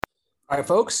All right,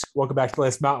 folks, welcome back to the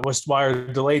Last Mountain West Wire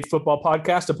delayed football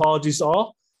podcast. Apologies to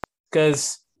all,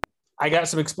 because I got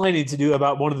some explaining to do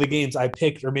about one of the games I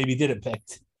picked or maybe didn't pick.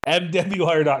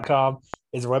 MWWire.com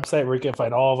is a website where you can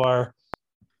find all of our,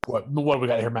 what we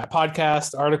got here, Matt,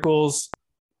 podcast, articles,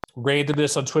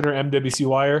 randomness on Twitter, MWC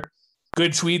Wire.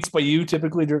 Good tweets by you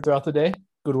typically throughout the day.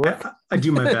 Good work. I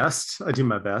do my best.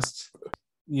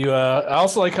 You, I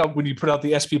also like how when you put out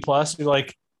the SP Plus, you're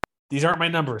like, these aren't my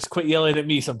numbers. Quit yelling at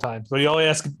me sometimes. But you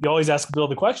always ask Bill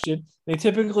the question. They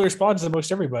typically respond to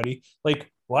most everybody.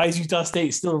 Like, why is Utah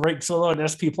State still ranked so low in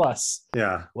SP Plus?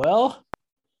 Yeah. Well,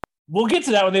 we'll get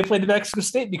to that when they play New Mexico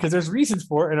State because there's reasons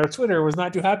for it. And our Twitter was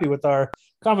not too happy with our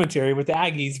commentary with the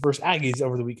Aggies versus Aggies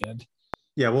over the weekend.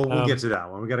 Yeah, we'll get to that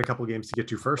one. We got a couple games to get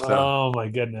to first. Oh my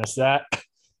goodness,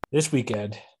 this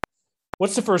weekend.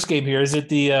 What's the first game here? Is it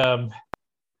the?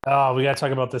 We got to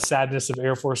talk about the sadness of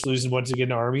Air Force losing once again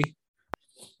to Army.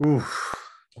 Oof.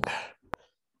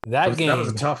 That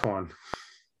was a tough one.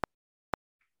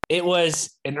 It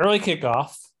was an early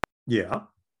kickoff. Yeah.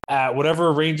 At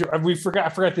whatever Ranger, I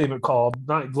forgot the name it called.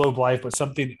 Not Globe Life, but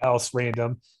something else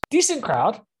random. Decent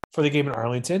crowd for the game in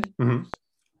Arlington. Mm-hmm.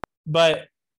 But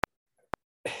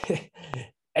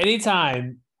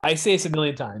anytime, I say this a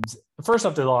million times, first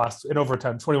off, they lost in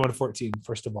overtime, 21-14,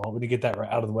 first of all, when you get that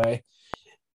right out of the way.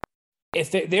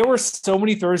 If there were so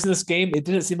many throws in this game, it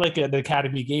didn't seem like an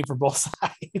academy game for both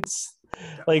sides.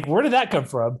 Like, where did that come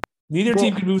from? Neither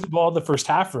team could move the ball in the first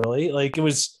half, really. Like, it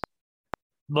was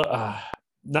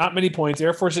not many points.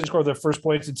 Air Force didn't score their first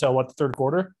points until, the third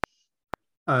quarter?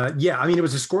 Yeah, I mean, it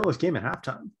was a scoreless game at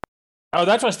halftime. Oh,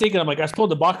 that's what I was thinking. I'm like, I was pulling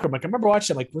the box. I'm like, I remember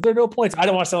watching it. Like, were there no points? I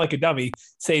don't want to sound like a dummy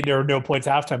saying there were no points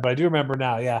at halftime, but I do remember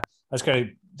now. Yeah, I was kind of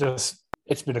just,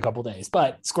 it's been a couple days.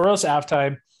 But scoreless at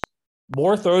halftime,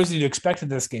 more throws than you'd expect in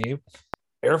this game.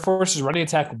 Air Force's running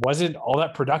attack wasn't all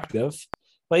that productive.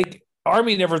 Like,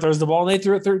 Army never throws the ball, and they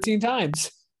threw it 13 times.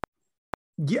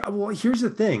 Yeah, well, here's the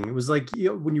thing. It was like,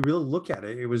 when you really look at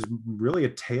it, it was really a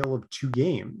tale of two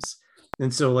games.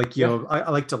 And so, like, I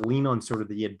like to lean on sort of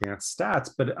the advanced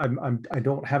stats, but I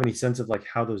don't have any sense of like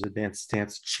how those advanced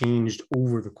stats changed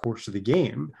over the course of the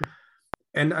game.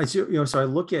 And so I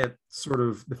look at sort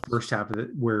of the first half of it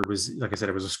where it was, like I said,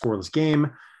 it was a scoreless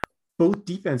game. Both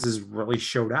defenses really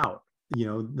showed out.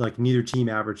 Like neither team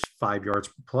averaged 5 yards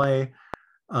per play.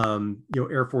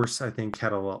 Air Force, I think,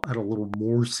 had a little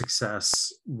more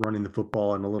success running the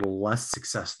football and a little less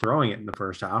success throwing it in the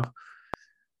first half.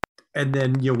 And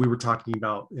then, we were talking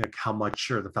about how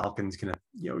much are the Falcons going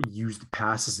to, use the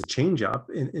pass as a change up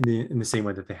in the same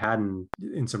way that they had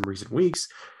in some recent weeks.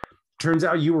 Turns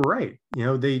out you were right.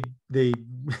 They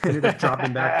ended up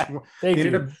dropping back. They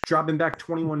ended up dropping back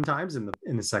 21 times in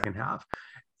the second half,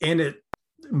 and it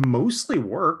mostly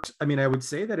worked. I mean, I would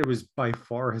say that it was by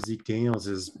far Haaziq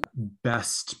Daniels'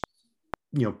 best,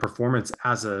 performance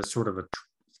as a sort of a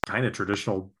kind of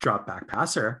traditional drop back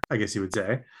passer, I guess you would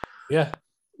say. Yeah.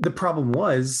 The problem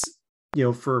was,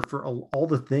 for all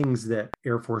the things that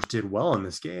Air Force did well in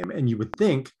this game, and you would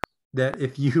think that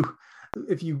if you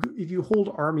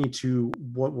hold Army to,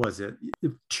 what was it,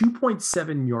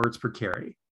 2.7 yards per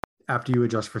carry after you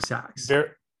adjust for sacks,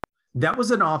 that was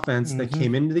an offense that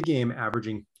came into the game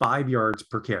averaging 5 yards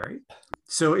per carry.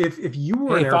 So if you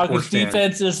were an Air Force fan,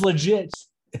 defense is legit.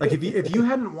 Like if you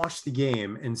hadn't watched the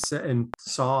game and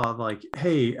saw like,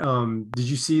 hey, did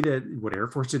you see that what Air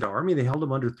Force did to Army? They held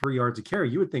them under 3 yards a carry.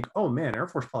 You would think, oh man, Air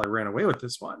Force probably ran away with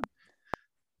this one.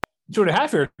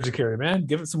 2.5 yards a carry, man.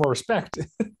 Give it some more respect.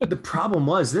 The problem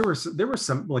was there were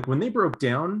some, like, when they broke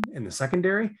down in the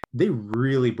secondary, they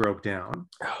really broke down.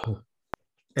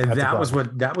 And that was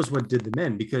what did them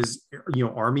in, because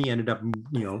Army ended up,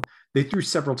 they threw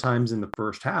several times in the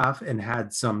first half and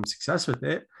had some success with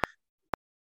it.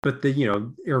 But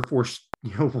the Air Force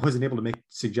wasn't able to make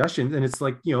suggestions, and it's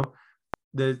like the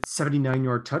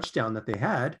 79-yard touchdown that they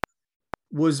had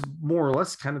was more or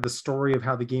less kind of the story of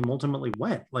how the game ultimately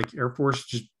went. Like, Air Force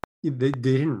just they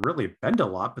didn't really bend a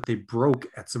lot, but they broke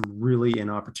at some really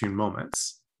inopportune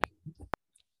moments.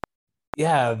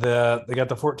 Yeah, they got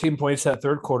the 14 points that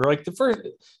third quarter. Like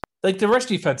the rush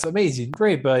defense, amazing,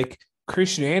 great, but like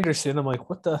Christian Anderson, I'm like,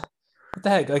 what the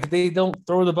heck? Like, they don't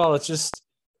throw the ball. It's just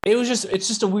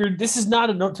a weird. This is not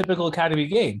a typical academy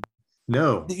game.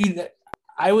 No,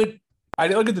 I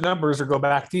look at the numbers or go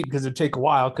back deep because it'd take a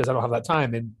while because I don't have that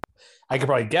time, and I could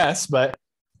probably guess, but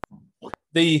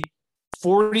the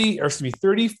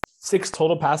 36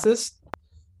 total passes,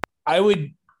 I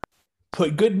would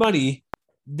put good money.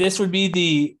 This would be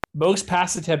the most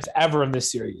pass attempts ever in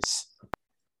this series.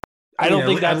 I don't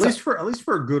think that's at least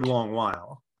for a good long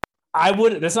while. I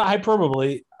would. That's not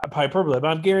hyperbole. hyperbole,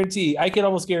 but I can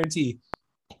almost guarantee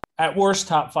at worst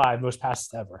top 5 most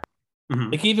passes ever.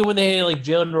 Mhm. Like even when they had like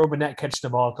Jalen Robinette catch the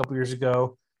ball a couple years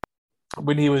ago,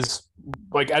 when he was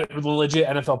like a legit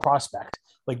NFL prospect,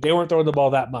 like they weren't throwing the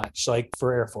ball that much, like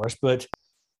for Air Force, but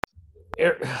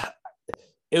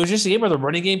it was just a game where the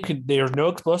running game there was no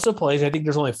explosive plays. I think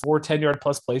there's only 4 10-yard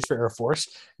plus plays for Air Force,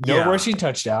 no rushing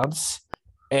touchdowns.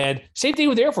 And same thing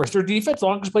with Air Force. Their defense,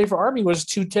 longest play for Army was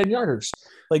 2 10-yarders.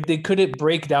 Like they couldn't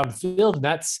break down the field, and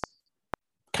that's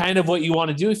kind of what you want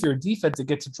to do if you're a defense that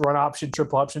gets to run option,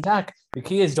 triple option attack. The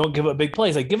key is don't give up big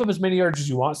plays. Like give up as many yards as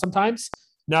you want sometimes.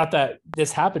 Not that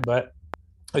this happened, but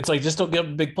it's like just don't give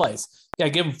up big plays. Yeah,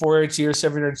 give them 4 yards here,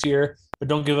 7 yards here, but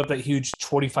don't give up that huge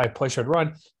 25 plus yard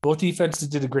run. Both defenses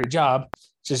did a great job.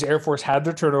 It's just Air Force had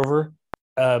their turnover.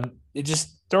 It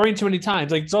just throwing too many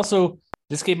times. Like it's also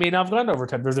this game may not have gone to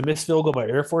overtime. There's a missed field goal by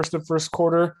Air Force in the first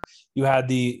quarter. You had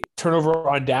the turnover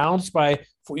on downs by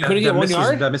you couldn't get 1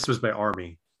 yard. That miss was by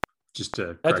Army. Just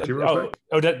to correct you real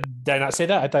quick. Did I not say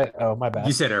that? I thought. Oh, my bad.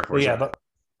 You said Air Force.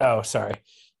 Sorry.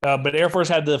 But Air Force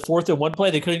had the 4th and 1 play.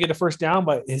 They couldn't get a first down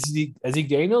by Zeke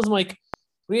Daniels. I'm like,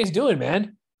 what are you guys doing,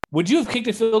 man? Would you have kicked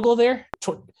a field goal there?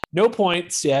 No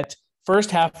points yet.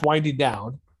 First half winding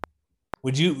down.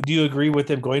 Do you agree with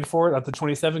them going for it at the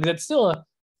 27? Because that's still a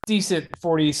decent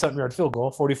 40-something yard field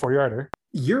goal, 44-yarder.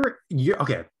 You're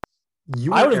okay.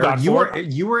 You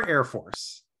were Air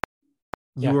Force.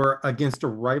 You were against a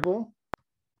rival.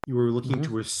 You were looking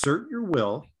to assert your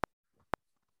will.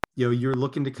 You're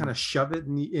looking to kind of shove it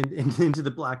into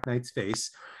the Black Knights' face,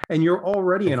 and you're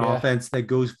already an offense that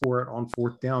goes for it on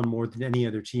 4th down more than any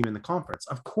other team in the conference.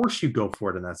 Of course, you go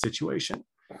for it in that situation.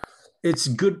 It's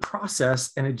good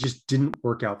process, and it just didn't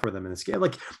work out for them in this game.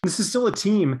 Like this is still a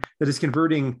team that is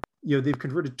converting. They've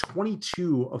converted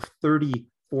 22 of 30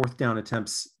 4th down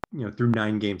attempts. Through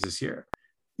 9 games this year.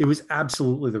 It was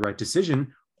absolutely the right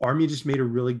decision. Army just made a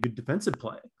really good defensive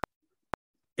play.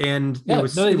 And it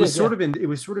was sort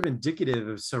of indicative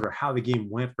of sort of how the game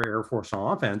went for Air Force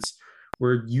on offense,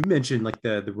 where you mentioned like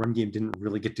the run game didn't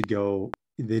really get to go.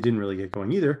 They didn't really get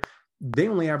going either. They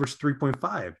only averaged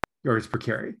 3.5 yards per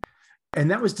carry.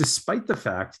 And that was despite the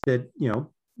fact that,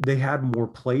 they had more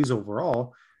plays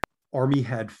overall. Army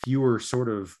had fewer sort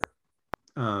of,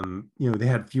 they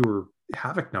had fewer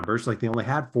havoc numbers. Like they only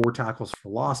had 4 tackles for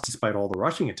loss despite all the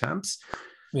rushing attempts.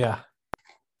 Yeah.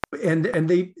 And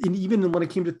even when it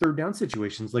came to 3rd down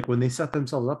situations, like when they set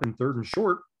themselves up in 3rd and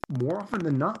short, more often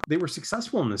than not, they were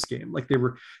successful in this game. Like they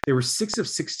were 6 of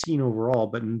 16 overall,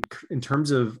 but in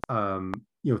terms of 3rd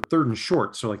and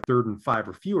short, so like 3rd and 5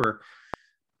 or fewer,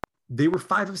 they were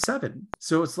 5 of 7.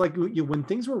 So it's like when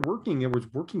things were working, it was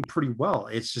working pretty well.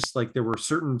 It's just like there were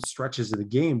certain stretches of the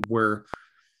game where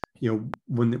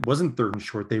when it wasn't 3rd and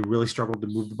short, they really struggled to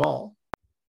move the ball.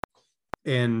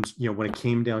 And, when it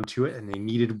came down to it and they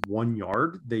needed 1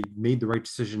 yard, they made the right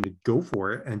decision to go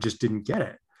for it and just didn't get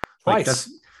it. Like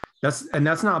that's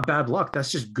not bad luck.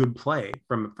 That's just good play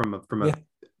from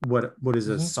what is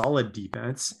a solid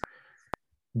defense.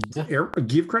 Yeah.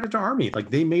 Give credit to Army. Like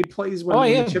they made plays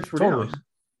when the chips were down.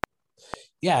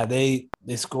 Yeah, they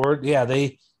scored. Yeah,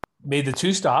 they made the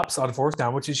 2 stops on 4th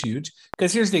down, which is huge.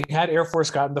 Because here's the thing: had Air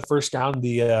Force gotten the first down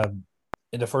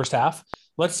in the first half,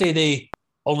 let's say they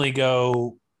only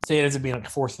go, say it ends up being like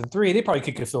 4th and 3, they probably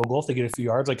kick a field goal if they get a few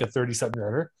yards, like a 30-something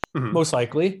yarder, most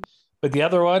likely. But the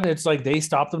other one, it's like they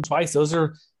stopped them twice. Those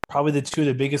are probably the 2 of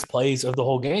the biggest plays of the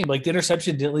whole game. Like the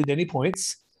interception didn't lead to any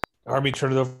points. Army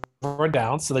turned it over and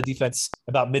down, so the defense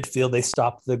about midfield, they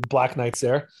stopped the Black Knights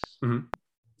there. And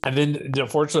then,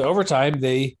 unfortunately, overtime,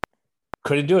 they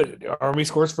couldn't do it. Army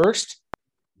scores first,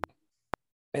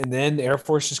 and then Air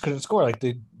Force just couldn't score. Like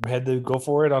they had to go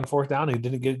for it on 4th down and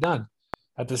didn't get it done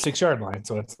at the 6-yard line.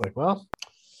 So it's like, well,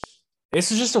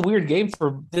 this is just a weird game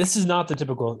this is not the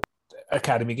typical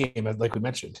academy game, like we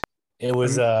mentioned. It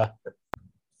was, I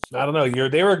don't know,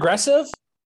 they were aggressive,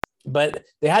 but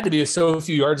they had to be so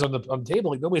few yards on the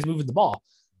table. Like nobody's moving the ball.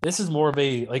 This is more of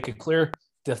a clear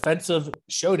defensive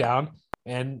showdown.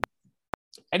 And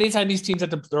anytime these teams have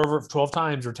to throw over 12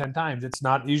 times or 10 times, it's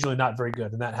usually not very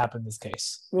good. And that happened in this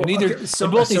case. Well,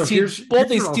 both these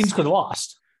teams could have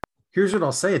lost. Here's what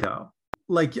I'll say though.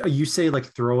 Like you say,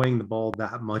 like throwing the ball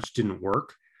that much didn't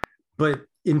work, but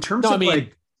in terms of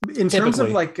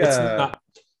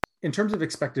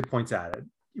expected points added,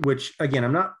 which again,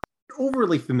 I'm not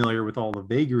overly familiar with all the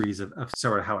vagaries of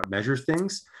sort of how it measures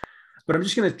things, but I'm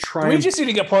just going to try. We just need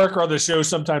to get Parker on the show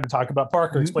sometime to talk about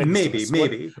Parker. Explain maybe.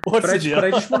 But I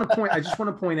just want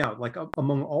to point out, like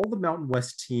among all the Mountain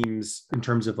West teams in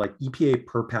terms of like EPA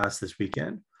per pass this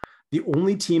weekend, the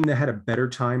only team that had a better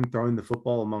time throwing the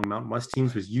football among Mountain West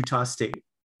teams was Utah State.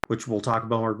 which we'll talk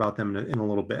more about them in a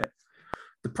little bit.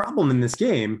 The problem in this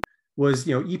game was,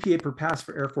 EPA per pass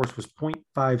for Air Force was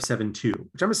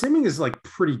 0.572, which I'm assuming is like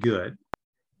pretty good,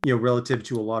 relative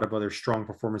to a lot of other strong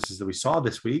performances that we saw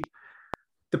this week.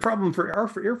 The problem for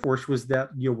Air Force was that,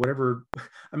 whatever,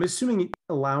 I'm assuming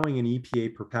allowing an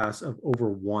EPA per pass of over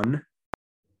 1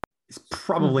 is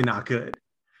probably not good,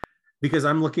 because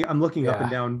I'm looking up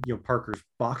and down, Parker's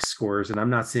box scores, and I'm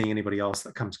not seeing anybody else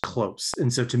that comes close.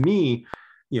 And so to me,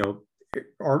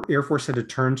 our Air Force had to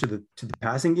turn to the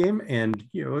passing game, and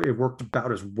it worked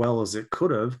about as well as it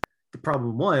could have. The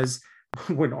problem was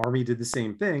when Army did the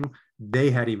same thing, they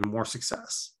had even more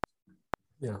success.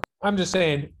 Yeah, I'm just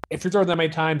saying, if you're throwing that many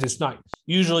times, it's not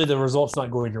usually the result's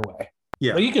not going your way.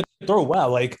 Yeah, but you can throw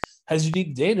well. Like as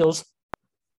Unique Daniels,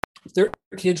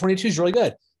 13-22 is really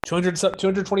good.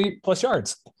 220 plus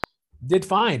yards, did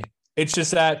fine. It's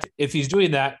just that if he's doing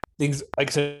that, things,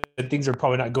 like I said, things are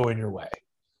probably not going your way,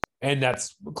 and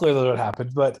that's clearly what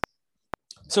happened. But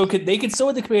so they could still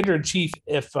win the Commander in Chief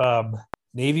if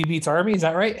Navy beats Army. Is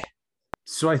that right?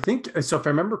 So I think so. If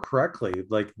I remember correctly,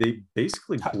 like they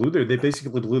basically blew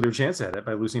their chance at it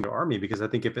by losing to Army, because I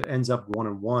think if it ends up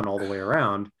 1-1 all the way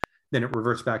around, then it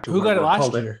reverts back to who got it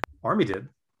last year. Army did.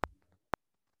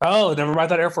 Oh, never mind. I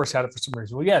thought Air Force had it for some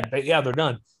reason. Well, yeah, they're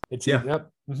done. Yep.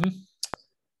 Mm-hmm.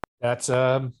 That's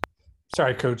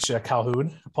sorry, Coach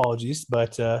Calhoun. Apologies,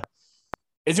 but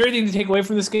is there anything to take away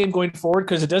from this game going forward?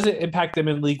 Because it doesn't impact them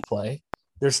in league play.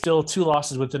 There's still 2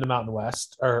 losses within the Mountain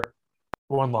West, or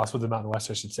 1 loss with the Mountain West,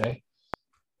 I should say.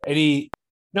 They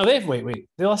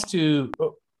lost to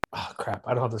crap.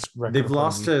 I don't have this record. They've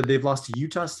lost to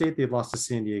Utah State. They've lost to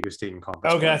San Diego State in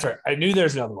conference. Okay, that's right. I knew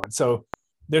there's another one. So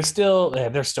they're still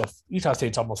Utah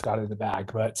State's almost got it in the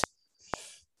bag, but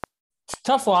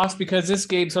tough loss, because this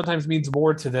game sometimes means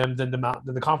more to them than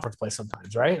the conference play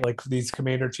sometimes, right? Like these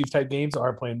Commander Chief type games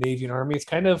are playing Navy and Army. It's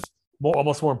kind of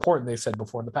almost more important, they've said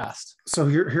before in the past. So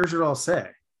here's what I'll say.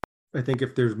 I think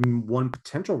if there's one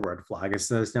potential red flag, it's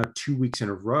that it's now 2 weeks in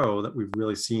a row that we've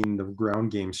really seen the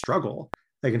ground game struggle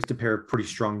against a pair of pretty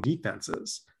strong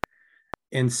defenses.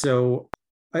 And so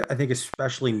I think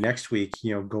especially next week,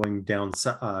 going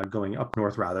up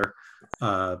north rather,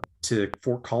 to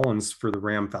Fort Collins for the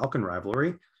Ram-Falcon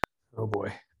rivalry. Oh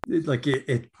boy. We'll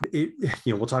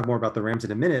talk more about the Rams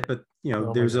in a minute, but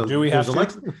there's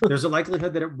a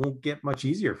likelihood that it won't get much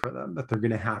easier for them, that they're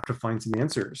going to have to find some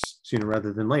answers sooner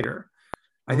rather than later.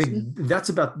 I think that's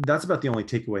about the only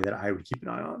takeaway that I would keep an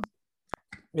eye on.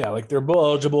 Yeah, like they're bowl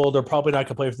eligible. They're probably not going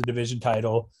to play for the division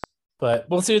title, but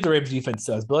we'll see what the Rams defense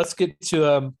does. But let's get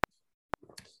to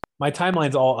my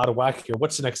timeline's all out of whack here.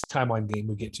 What's the next timeline game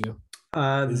we get to?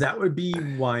 That would be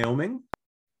Wyoming.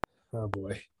 Oh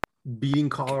boy. Beating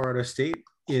Colorado State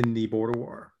in the border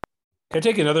war. Can I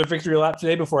take another victory lap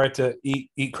today before I have to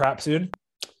eat crap soon?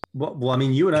 Well, I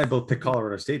mean, you and I both picked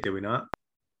Colorado State, did we not?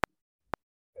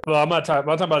 Well, I'm talking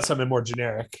about something more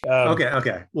generic.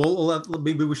 Okay. Well,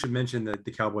 maybe we should mention that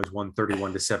the Cowboys won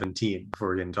 31-17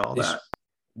 before we get into all that.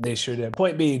 They sure did.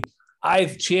 Point being,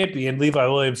 I've championed Levi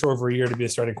Williams for over a year to be a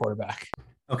starting quarterback.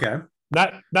 Okay.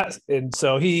 And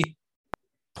so he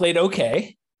played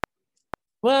okay.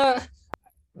 Well,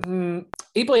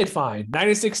 he played fine.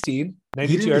 9-16,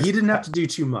 92 yards. He didn't have to do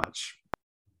too much.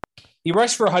 He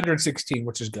rushed for 116,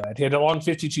 which is good. He had a long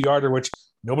 52-yarder, which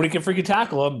nobody can freaking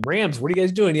tackle him. Rams, what are you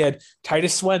guys doing? He had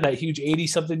Titus Swen, that huge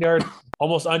 80-something yard,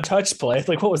 almost untouched play.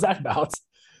 Like, what was that about?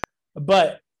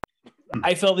 But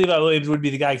I felt Levi Williams would be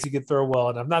the guy because he could throw well.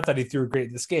 And I'm not that he threw great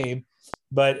in this game,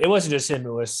 but it wasn't just him.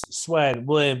 It was Swen,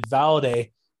 Williams,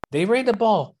 Valladay. They ran the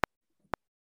ball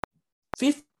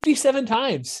 57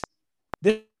 times.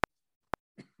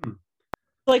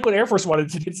 Like what Air Force wanted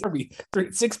to do,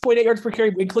 6.8 yards per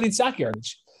carry, including sack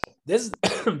yardage. This,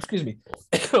 excuse me.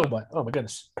 Oh my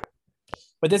goodness.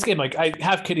 But this game, like, I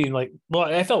have kidding, like, well,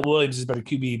 I felt Williams is better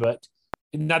QB, but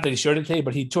not that he showed it today,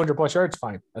 but he 200 plus yards,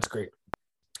 fine. That's great.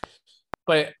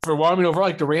 But for Wyoming overall,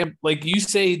 like the Rams, like you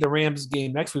say, the Rams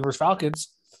game next week versus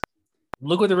Falcons.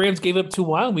 Look what the Rams gave up to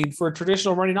Wyoming for a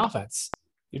traditional running offense.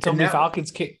 You're telling me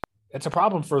Falcons can't. That's a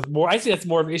problem for more. I see that's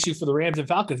more of an issue for the Rams and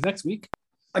Falcons next week.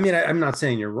 I mean, I'm not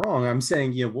saying you're wrong. I'm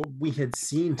saying, what we had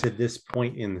seen to this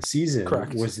point in the season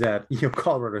was that,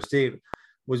 Colorado State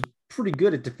was pretty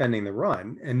good at defending the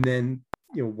run. And then,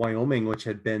 Wyoming, which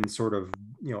had been sort of,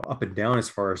 up and down as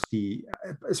far as the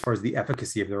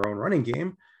efficacy of their own running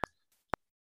game.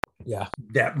 Yeah.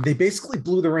 That they basically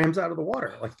blew the Rams out of the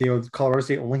water. Like, Colorado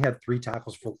State only had 3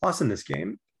 tackles for loss in this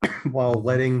game while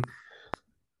letting,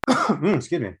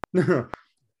 excuse me.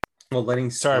 Well,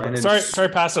 sorry,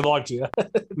 pass it along to you.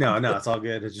 No, it's all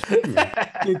good. It's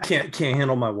just, you can't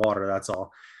handle my water. That's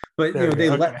all. But There we they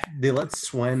go. let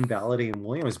Swen, Valladay, and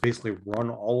Williams basically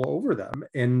run all over them,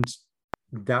 and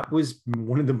that was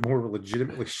one of the more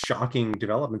legitimately shocking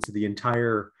developments of the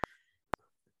entire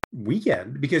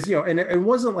weekend, because and it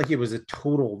wasn't like it was a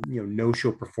total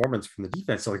no-show performance from the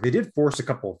defense. So like they did force a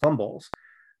couple of fumbles,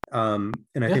 and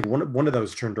I think one of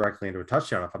those turned directly into a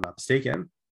touchdown, if I'm not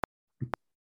mistaken.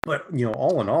 But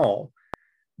all in all,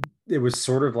 it was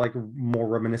sort of like more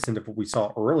reminiscent of what we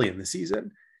saw early in the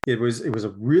season. It was a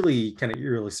really kind of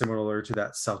eerily similar to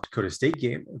that South Dakota State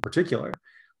game in particular,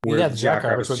 where the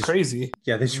Jackrabbits went crazy.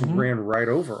 Yeah, they just ran right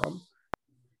over them.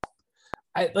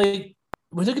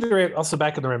 We look at the Rams, also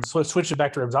back in the Rams, switch it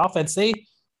back to Rams offense. They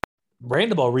ran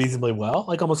the ball reasonably well,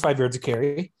 like almost 5 yards a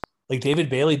carry. Like David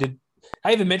Bailey did.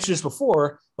 I even mentioned this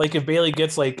before. Like if Bailey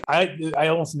gets I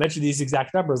almost mentioned these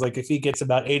exact numbers. Like if he gets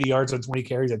about 80 yards on 20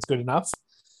 carries, that's good enough.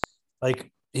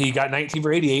 Like he got 19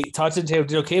 for 88. Todd Centeio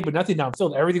did okay, but nothing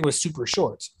downfield. Everything was super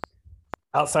short.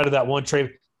 Outside of that one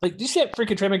trade, like did you see that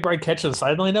freaking Trey McBride catch on the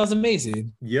sideline? That was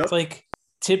amazing. Yep. It's like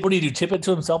what do you do? Tip it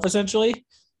to himself essentially.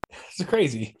 It's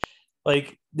crazy.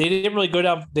 Like they didn't really go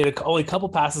down. They had only a couple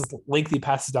passes, lengthy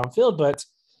passes downfield, but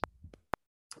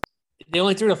they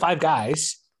only threw to 5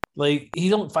 guys. Like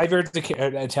he's only 5 yards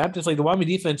attempt. It's like the Wyoming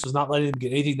defense was not letting him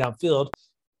get anything downfield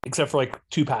except for like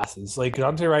 2 passes. Like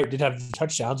Dante Wright did have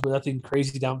touchdowns, but nothing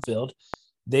crazy downfield.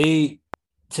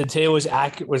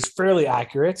 Centeio was fairly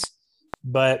accurate,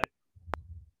 but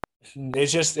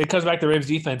it comes back to Rams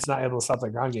defense not able to stop that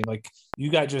ground game. Like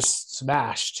you got just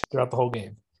smashed throughout the whole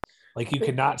game. Like you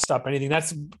cannot stop anything.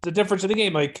 That's the difference in the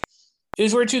game. Like it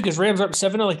was weird too because Rams are up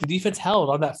 7-0. Like the defense held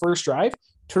on that first drive,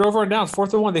 turnover and downs,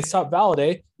 4th and 1. They stopped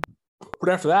Valladay, but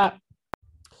after that,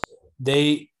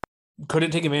 they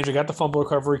couldn't take advantage. They got the fumble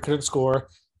recovery, couldn't score,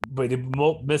 but they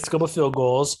missed a couple of field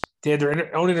goals. They had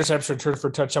their own interception returned for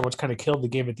a touchdown, which kind of killed the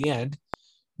game at the end.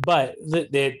 But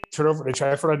they turned over, they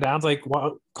tried for on downs. Like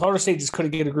Colorado State just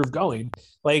couldn't get a groove going.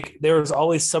 Like there was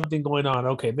always something going on.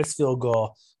 Okay, missed field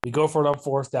goal. We go for it on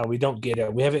 4th down. We don't get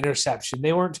it. We have an interception.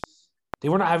 They were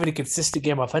not having a consistent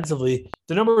game offensively.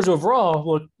 The numbers overall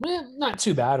look not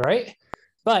too bad, right?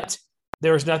 But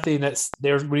there was nothing that's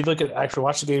there. When you look at actually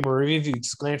watch the game or if you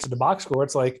just glance at the box score,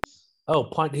 it's like, oh,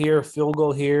 punt here, field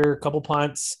goal here, couple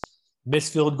punts,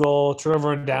 missed field goal,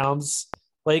 turnover and downs.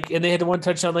 Like, and they had the 1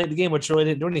 touchdown late in the game, which really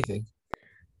didn't do anything.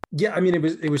 Yeah, I mean,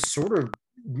 it was sort of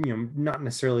not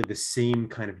necessarily the same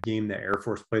kind of game that Air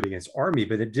Force played against Army,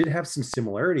 but it did have some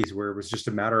similarities where it was just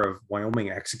a matter of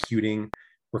Wyoming executing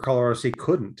where Colorado State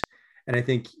couldn't. And I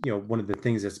think one of the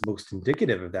things that's most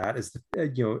indicative of that is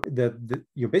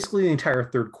basically the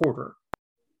entire third quarter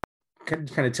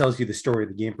kind of tells you the story of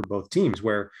the game for both teams,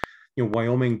 where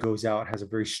Wyoming goes out, has a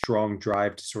very strong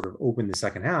drive to sort of open the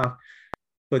second half.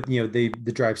 But the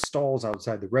drive stalls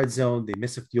outside the red zone. They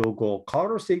miss a field goal.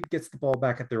 Colorado State gets the ball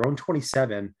back at their own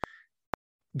 27,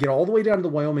 get all the way down to the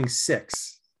Wyoming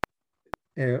 6,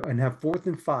 and have 4th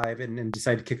and 5, and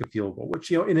decide to kick a field goal.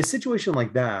 Which in a situation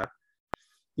like that,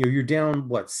 you're down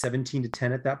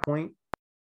 17-10 at that point.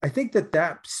 I think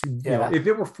that's if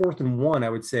it were 4th and 1, I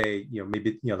would say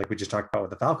maybe like we just talked about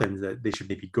with the Falcons, that they should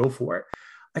maybe go for it.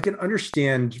 I can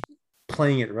understand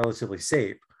playing it relatively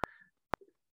safe.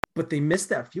 But they missed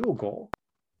that field goal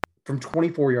from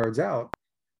 24 yards out.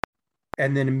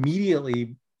 And then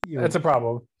immediately, that's a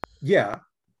problem. Yeah.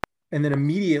 And then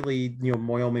immediately,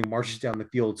 Wyoming marches down the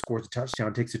field, scores a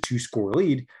touchdown, takes a 2-score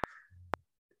lead.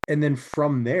 And then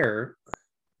from there,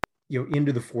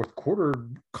 into the 4th quarter,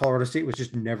 Colorado State was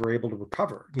just never able to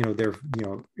recover. They're,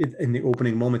 in the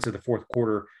opening moments of the 4th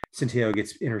quarter, Centeio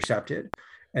gets intercepted.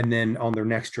 And then on their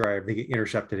next drive, they get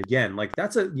intercepted again. Like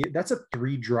that's a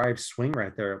 3-drive swing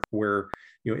right there, where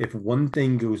if one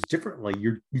thing goes differently,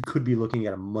 you could be looking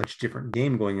at a much different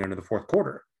game going into the 4th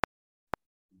quarter.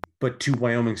 But to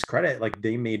Wyoming's credit, like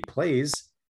they made plays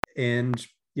and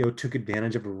took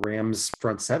advantage of a Rams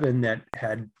front 7 that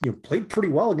had played pretty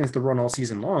well against the run all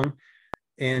season long,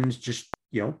 and just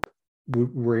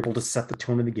were able to set the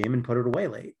tone of the game and put it away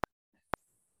late.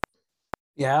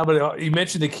 Yeah, but you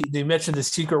mentioned the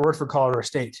secret word for Colorado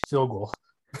State: field goal.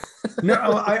 No,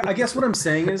 I guess what I'm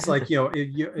saying is if you go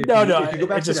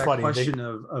back to that question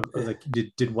of like,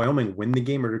 did Wyoming win the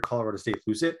game or did Colorado State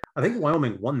lose it? I think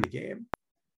Wyoming won the game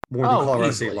more than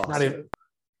Colorado State lost it.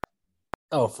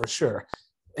 Oh, for sure.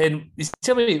 And you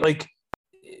tell me, like,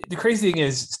 the crazy thing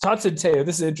is, Todd Centeio,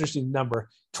 this is an interesting number,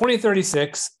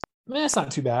 20-36. That's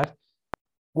not too bad.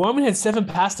 Wyoming had 7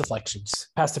 pass deflections,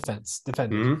 pass defense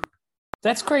defended. Mm-hmm.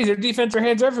 That's crazy. Their defense, their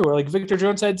hands everywhere. Like Victor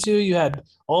Jones had 2. You had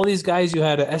all these guys. You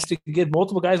had Estic again,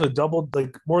 multiple guys with doubled,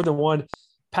 like more than one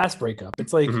pass breakup.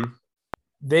 It's like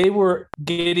they were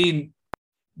getting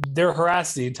they're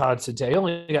harassing Todd Centeio. He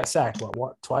only got sacked,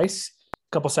 twice?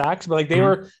 A couple sacks, but like they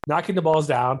were knocking the balls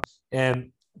down.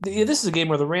 And this is a game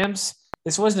where the Rams,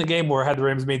 this wasn't a game where had the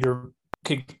Rams made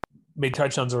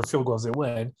touchdowns or field goals, they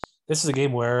win. This is a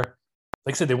game where,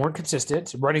 like I said, they weren't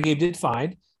consistent. Running game did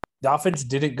fine. The offense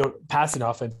didn't go, passing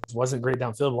offense wasn't great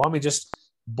downfield. Wyoming just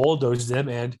bulldozed them,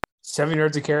 and 7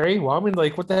 yards of carry. Wyoming,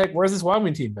 like, what the heck? Where's this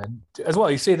Wyoming team been? As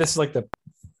well, you say this is like the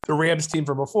Rams team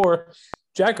from before.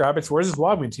 Jackrabbits, where's this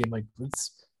Wyoming team? Like,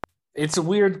 it's a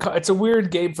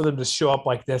weird game for them to show up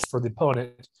like this for the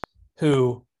opponent,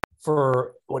 who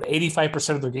for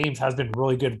 85% of their games has been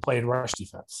really good at playing rush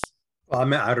defense. Well,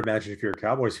 I would imagine if you're a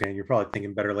Cowboys fan, you're probably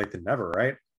thinking better late than never,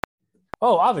 right?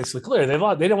 Oh, obviously, clear. They didn't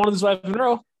want to lose 5 in a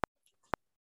row.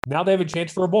 Now they have a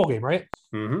chance for a bowl game, right?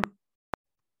 Mm-hmm.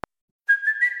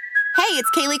 Hey,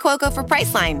 it's Kaylee Cuoco for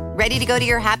Priceline. Ready to go to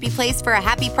your happy place for a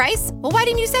happy price? Well, why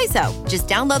didn't you say so? Just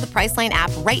download the Priceline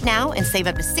app right now and save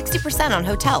up to 60% on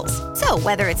hotels. So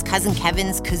whether it's Cousin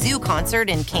Kevin's Kazoo Concert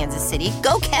in Kansas City,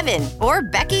 go Kevin, or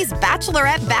Becky's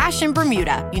Bachelorette Bash in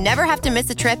Bermuda, you never have to miss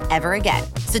a trip ever again.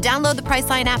 So download the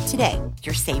Priceline app today.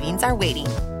 Your savings are waiting.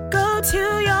 Go to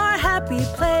your happy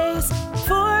place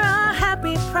for a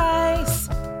happy price.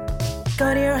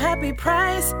 Go to your happy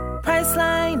price,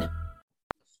 Priceline.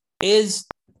 I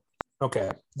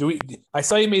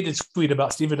saw you made the tweet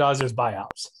about Steve Addazio's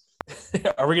buyouts.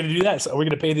 Are we going to do that? So are we going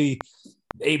to pay the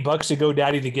 $8 to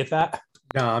GoDaddy to get that?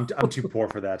 No, I'm too poor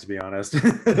for that, to be honest.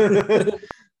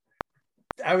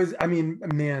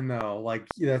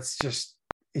 That's just,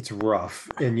 it's rough.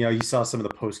 And, you saw some of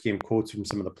the post-game quotes from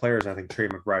some of the players. I think Trey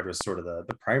McBride was sort of the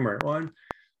primary one.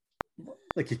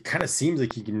 Like, it kind of seems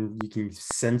like you can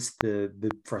sense the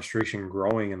frustration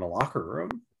growing in the locker room.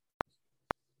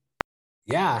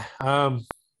 Yeah.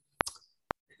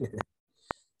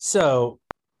 So,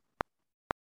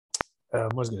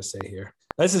 what was I going to say here?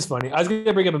 This is funny. I was going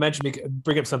to bring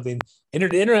up something.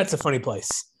 The internet's a funny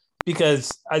place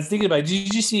because I was thinking about.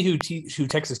 Did you see who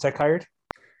Texas Tech hired?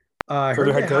 I heard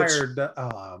they hired.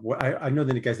 I know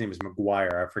the guy's name is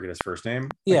McGuire. I forget his first name.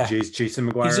 Yeah, Jason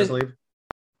McGuire, I believe.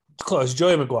 Close,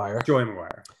 Joey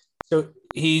McGuire. So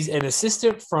he's an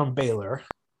assistant from Baylor.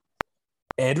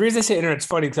 And the reason I say internet's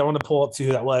funny because I want to pull up to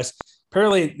who that was.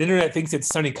 Apparently, the internet thinks it's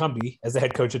Sonny Cumbie as the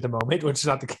head coach at the moment, which is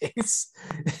not the case.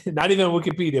 Not even on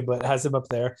Wikipedia, but it has him up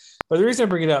there. But the reason I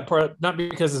bring it up, not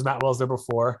because there's Matt Wells there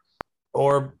before,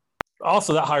 or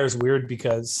also that hire is weird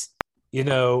because, you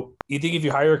think if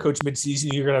you hire a coach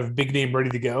midseason, you're going to have a big name ready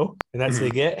to go, and that's what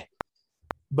they get.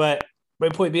 But my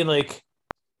point being, like,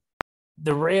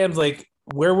 the Rams, like,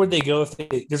 where would they go if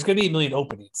there's going to be a million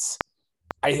openings?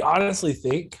 I honestly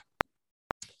think.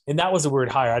 And that was a weird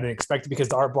hire. I didn't expect it because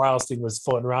the Art Briles thing was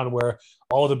floating around where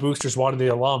all the boosters wanted the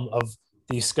alum of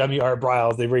the scummy Art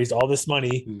Briles. They raised all this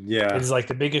money. Yeah. It's like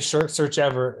the biggest shirt search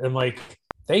ever. And like,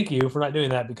 thank you for not doing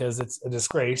that because it's a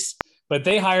disgrace. But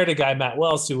they hired a guy, Matt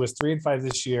Wells, who was 3-5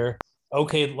 this year.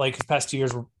 Okay, like his past 2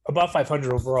 years were above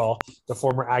 500 overall, the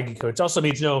former Aggie coach. Also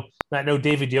needs to know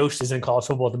David Yost is in college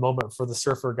football at the moment for the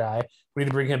surfer guy. We need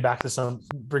to bring him back to some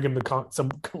team within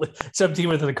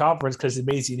the conference because of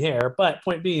amazing hair. But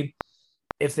point being,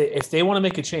 if they want to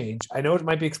make a change, I know it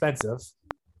might be expensive,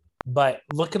 but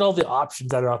look at all the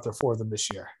options that are out there for them this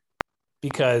year.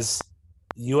 Because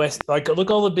look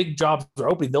at all the big jobs are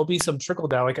opening. There'll be some trickle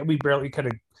down. Like we barely kind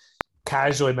of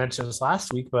casually mentioned this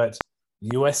last week, but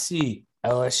USC,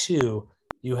 LSU,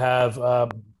 you have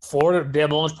Florida. Dan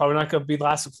Mullen's probably not going to be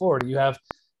last at Florida. You have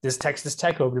this Texas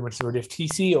Tech opening, which is already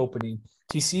TC opening.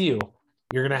 TCU,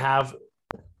 you're going to have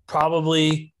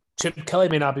probably Chip Kelly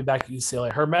may not be back at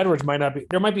UCLA. Herm Edwards might not be.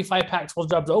 There might be 5 Pac-12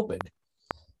 jobs open,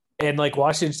 and like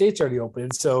Washington State's already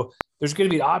open. So there's going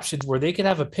to be options where they could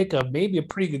have a pick of maybe a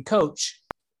pretty good coach.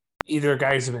 Either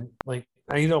guys have been like.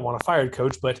 You don't want a fired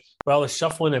coach, but while they're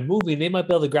shuffling and moving, they might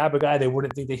be able to grab a guy they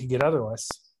wouldn't think they could get otherwise.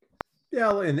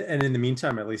 Yeah, and in the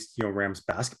meantime, at least Rams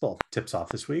basketball tips off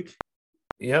this week.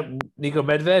 Yep, Nico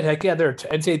Medved, heck yeah, they're an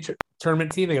NCAA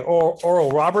tournament team. They got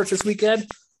Oral Roberts this weekend,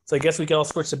 so I guess we can all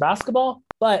switch to basketball.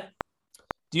 But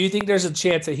do you think there's a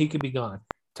chance that he could be gone?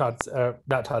 Not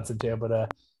Todd Centeio,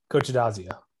 but Coach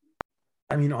Addazio.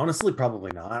 I mean, honestly,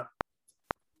 probably not,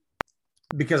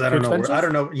 because I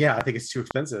don't know. Yeah, I think it's too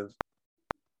expensive.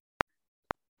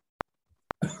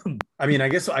 I mean, I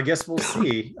guess we'll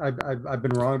see. I've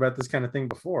been wrong about this kind of thing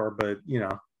before, but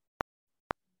you're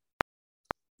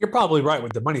probably right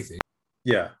with the money thing.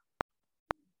 Yeah,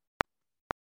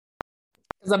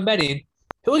 because I'm betting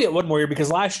he'll get one more year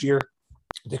because last year,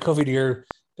 the COVID year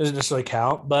doesn't necessarily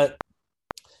count, but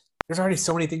there's already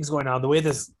so many things going on. The way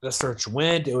the search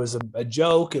went, it was a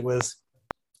joke. It was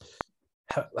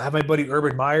have my buddy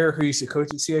Urban Meyer, who used to coach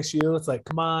at CSU. It's like,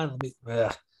 come on. All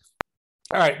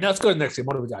right, now let's go to the next game.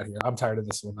 What do we got here? I'm tired of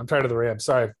this one. I'm tired of the Rams.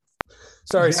 Sorry,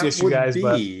 CSU guys.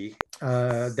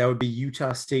 That would be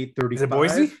Utah State 35. Is it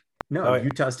Boise? No,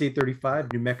 Utah State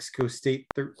 35, New Mexico State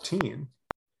 13.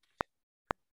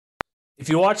 If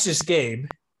you watch this game,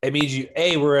 it means you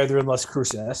A, were either in Las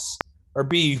Cruces, or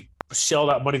B, shelled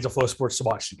out money to Flow Sports to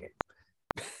watch the game.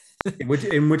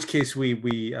 In which case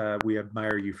we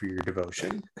admire you for your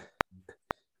devotion.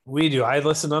 We do. I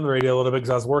listened on the radio a little bit because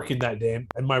I was working that day,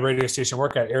 and my radio station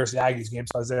workout airs the Aggies game,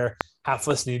 so I was there half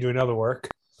listening, doing other work.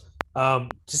 To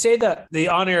say that the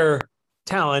on-air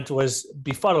talent was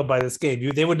befuddled by this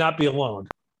game, they would not be alone.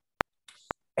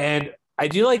 And I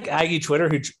do like Aggie Twitter,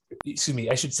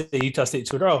 I should say Utah State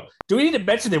Twitter. Oh, do we need to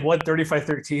mention they won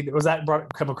 35-13? Was that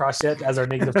come across yet as our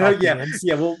negative talk? Yeah.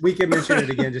 Well, we can mention it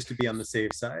again just to be on the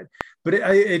safe side. But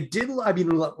it did. I mean,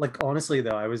 like honestly,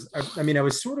 though, I was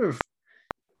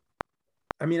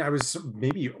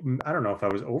maybe, I don't know if I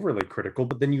was overly critical,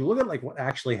 but then you look at like what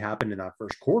actually happened in that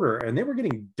first quarter, and they were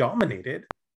getting dominated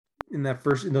in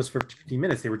those first 15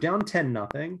 minutes. They were down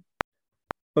 10-0.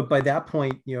 But by that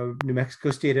point, New Mexico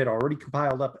State had already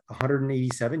compiled up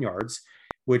 187 yards,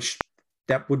 which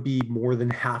that would be more than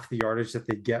half the yardage that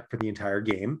they'd get for the entire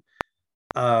game.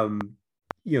 They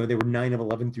were 9 of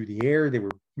 11 through the air. They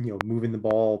were, moving the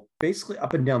ball basically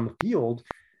up and down the field.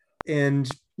 And,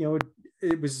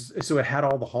 it had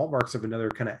all the hallmarks of another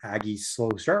kind of Aggie slow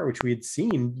start, which we had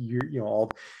seen,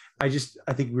 I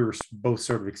think we were both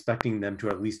sort of expecting them to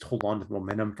at least hold on to the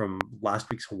momentum from last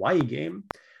week's Hawaii game,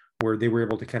 where they were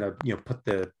able to kind of,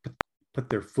 put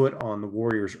their foot on the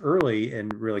Warriors early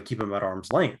and really keep them at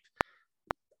arm's length.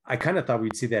 I kind of thought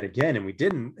we'd see that again, and we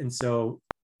didn't. And so,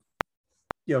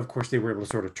 of course, they were able to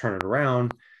sort of turn it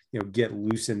around, get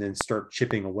loose and then start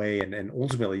chipping away. And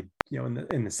ultimately,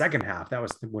 in the second half, that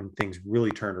was when things really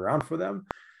turned around for them.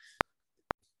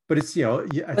 But it's,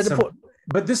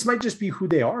 but this might just be who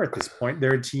they are at this point.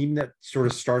 They're a team that sort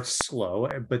of starts slow,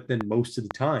 but then most of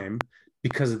the time,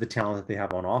 because of the talent that they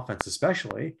have on offense,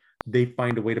 especially, they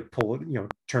find a way to pull it,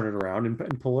 turn it around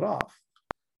and pull it off.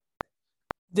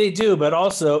 They do, but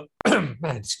also, man,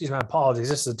 excuse my apologies.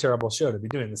 This is a terrible show to be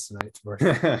doing this tonight.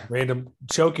 We're random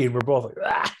choking. We're both like,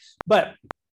 ah. But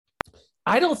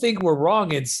I don't think we're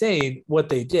wrong in saying what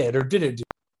they did or didn't do.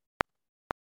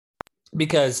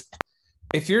 Because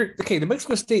New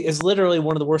Mexico State is literally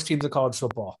one of the worst teams in college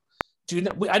football.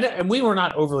 And we were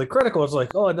not overly critical. It's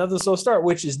like, another slow start,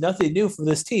 which is nothing new for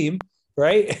this team,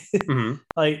 right?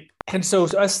 Mm-hmm. And so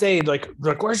us saying like,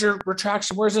 where's your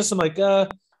retraction? Where's this? I'm like,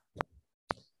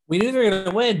 we knew they were going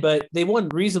to win, but they won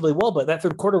reasonably well. But that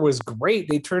third quarter was great.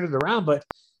 They turned it around. But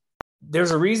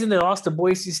there's a reason they lost to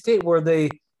Boise State, where they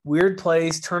weird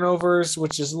plays, turnovers,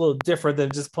 which is a little different than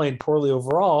just playing poorly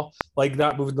overall, like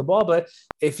not moving the ball. But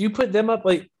if you put them up,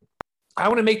 like, I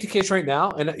want to make the case right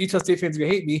now, and Utah State fans are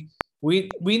going to hate me. We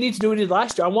need to do what we did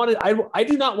last year. I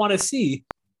do not want to see,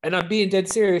 and I'm being dead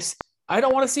serious, I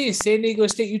don't want to see a San Diego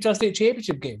State Utah State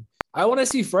championship game. I want to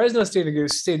see Fresno San Diego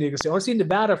State. I want to see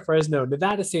Nevada Fresno,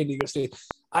 Nevada San Diego State.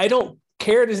 I don't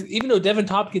care, even though Devin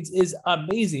Tompkins is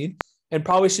amazing and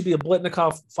probably should be a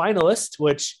Blitnikoff finalist,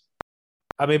 which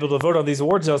I'm able to vote on these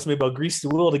awards now, so maybe I'll grease the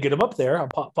wheel to get him up there. I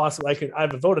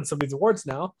haven't voted some of these awards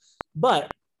now, but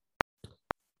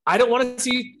I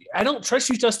don't trust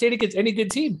Utah State against any good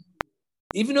team.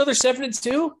 Even though they're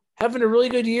 7-2, having a really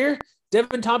good year,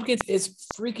 Devin Tompkins is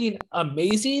freaking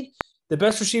amazing. The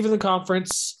best receiver in the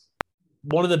conference,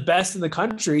 one of the best in the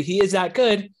country. He is that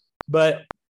good, but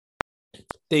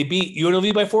they beat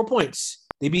UNLV by 4 points.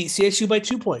 They beat CSU by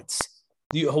 2 points.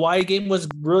 The Hawaii game was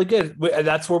really good.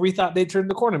 That's where we thought they'd turn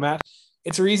the corner, Matt.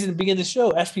 It's a reason to begin the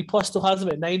show. SP Plus still has them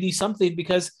at 90-something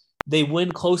because they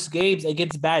win close games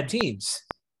against bad teams.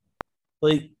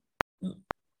 Like,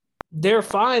 they're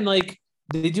fine. Like,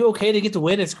 they do okay. They get to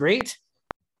win. It's great.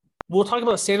 We'll talk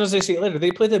about San Jose State later.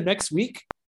 They play them next week.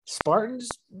 Spartans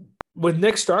with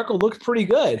Nick Starkel looked pretty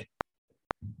good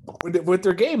with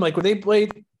their game. Like when they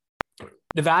played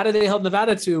Nevada, they held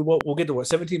Nevada to we'll get to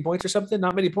 17 points or something.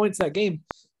 Not many points that game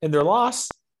in their loss.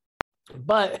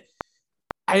 But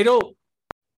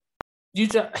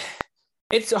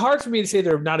it's hard for me to say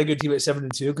they're not a good team at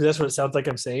 7-2 because that's what it sounds like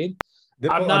I'm saying.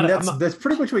 That's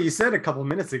pretty much what you said a couple of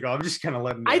minutes ago. I'm just kind of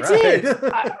letting it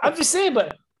ride. I'm just saying,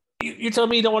 but you tell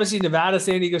me you don't want to see Nevada,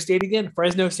 San Diego State again,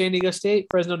 Fresno, San Diego State,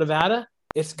 Fresno, Nevada,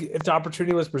 if the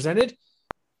opportunity was presented.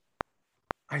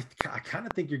 I kind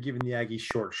of think you're giving the Aggies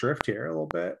short shrift here a little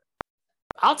bit.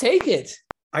 I'll take it.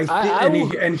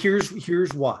 And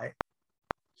here's why.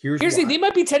 Here's the thing, they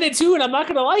might be 10-2, and I'm not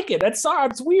going to like it. That's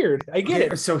weird. I get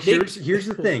it. So here's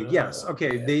the thing. Yes,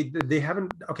 okay, they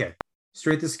haven't. Okay,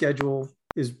 straight the schedule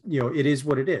is, it is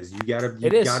what it is. You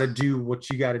gotta do what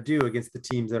you gotta do against the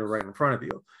teams that are right in front of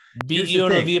you. Beat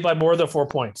UNLV by more than 4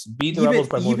 points. Beat the Rebels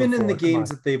by more than 4. Even in the games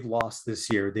that they've lost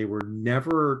this year, they were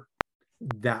never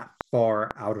that far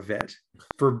out of it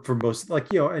for most, I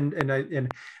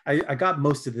got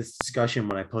most of this discussion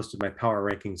when I posted my power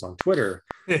rankings on Twitter.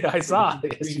 I saw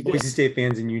Boise State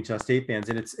fans and Utah State fans,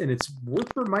 and it's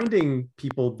worth reminding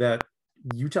people that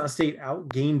Utah State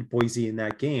outgained Boise in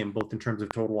that game, both in terms of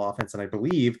total offense and I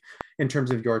believe in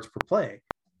terms of yards per play.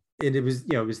 And it was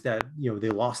that they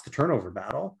lost the turnover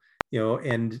battle,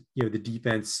 and the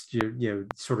defense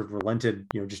sort of relented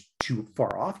just too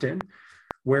far often,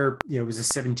 where it was a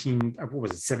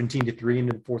 17-3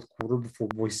 into the fourth quarter before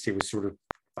Boise State was sort of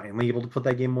finally able to put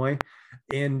that game away.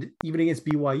 And even against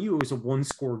BYU, it was a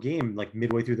 1-score game like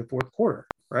midway through the fourth quarter,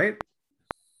 right?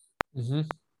 Mm-hmm.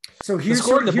 So here's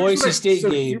the Boise State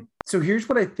game. So here's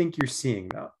what I think you're seeing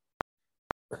though.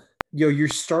 You're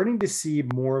starting to see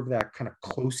more of that kind of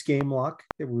close game luck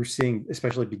that we're seeing,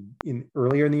 especially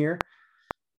earlier in the year.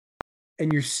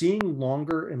 And you're seeing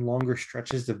longer and longer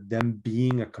stretches of them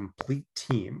being a complete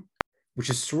team,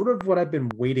 which is sort of what I've been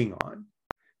waiting on.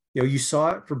 You saw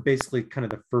it for basically kind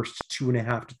of the first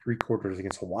 2.5 to 3 quarters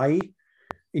against Hawaii.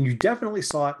 And you definitely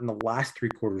saw it in the last 3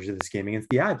 quarters of this game against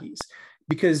the Aggies,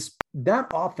 because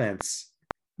that offense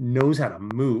knows how to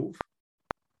move.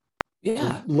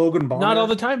 Yeah. Logan Bonner. Not all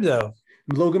the time, though.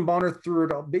 Logan Bonner threw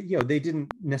it all, but, they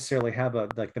didn't necessarily have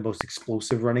the most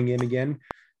explosive running game again.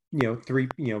 Noah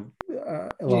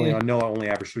only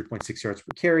averaged 3.6 yards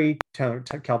per carry.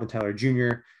 Calvin Tyler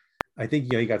Jr., I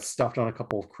think, he got stuffed on a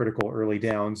couple of critical early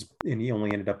downs, and he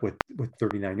only ended up with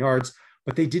 39 yards,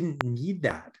 but they didn't need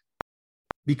that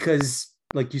because,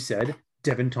 like you said,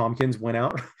 Devin Tompkins went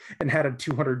out and had a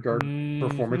 200-yard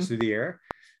performance through the air.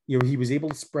 He was able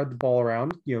to spread the ball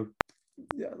around,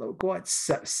 go at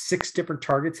 6 different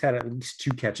targets, had at least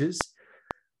 2 catches.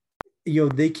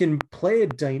 They can play a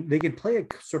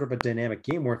sort of a dynamic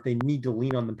game where if they need to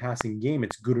lean on the passing game,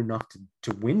 it's good enough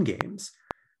to win games.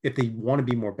 If they want to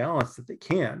be more balanced, that they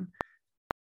can.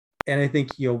 And I think,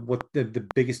 what the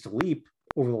biggest leap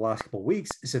over the last couple of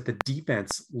weeks is that the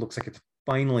defense looks like it's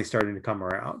finally starting to come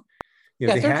around.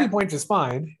 13 points is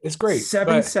fine. It's great.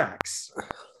 7 sacks,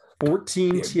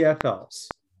 14 TFLs.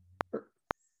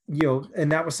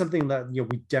 And that was something that,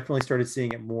 we definitely started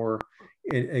seeing it more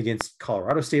against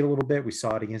Colorado State a little bit. We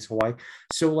saw it against Hawaii.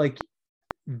 So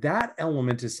that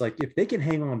element is if they can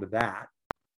hang on to that,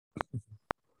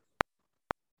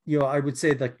 I would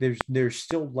say there's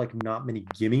still not many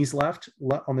gimmies left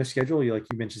on their schedule. You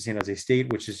mentioned San Jose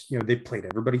State, which is, they played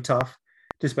everybody tough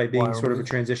despite being sort of a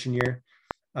transition year.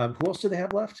 Who else do they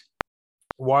have left?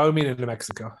 Wyoming and New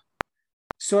Mexico.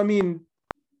 So, I mean,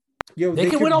 they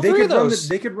could win all 3 of those.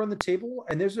 They could run the table.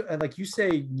 And there's, like you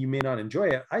say, you may not enjoy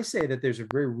it. I say that there's a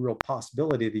very real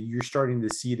possibility that you're starting to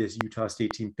see this Utah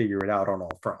State team figure it out on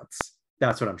all fronts.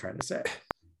 That's what I'm trying to say.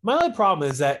 My only problem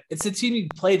is that it's a team you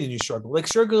played and you struggle.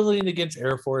 Struggling against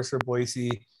Air Force or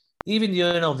Boise, even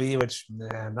UNLV, which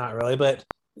not really, but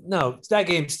no, that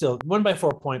game still won by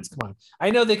 4 points. Come on.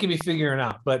 I know they can be figuring it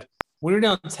out, but when you're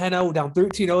down 10-0, down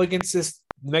 13-0 against this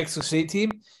New Mexico State team,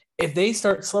 if they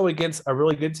start slow against a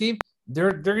really good team,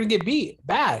 they're going to get beat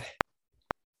bad.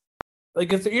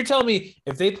 If you're telling me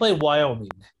if they play Wyoming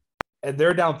and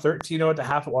they're down 13-0 at the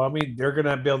half at Wyoming, they're going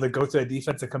to be able to go through a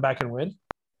defense and come back and win.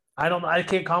 I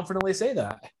can't confidently say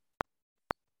that.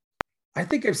 I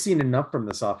think I've seen enough from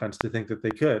this offense to think that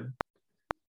they could.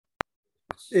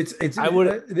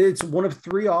 It's one of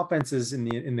 3 offenses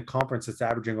in the conference that's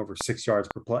averaging over 6 yards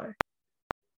per play.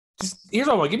 Here's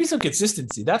what I want. Give me some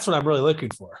consistency. That's what I'm really looking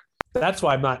for. That's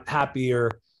why I'm not happy or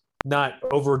not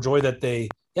overjoyed that they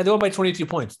won by 22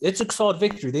 points. It's a solid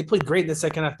victory. They played great in the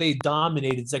second half. They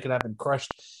dominated the second half and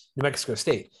crushed New Mexico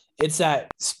State. It's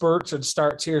that spurts and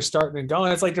starts here, starting and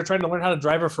going. It's like they're trying to learn how to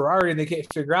drive a Ferrari and they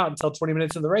can't figure out until 20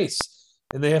 minutes in the race.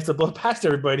 And they have to blow past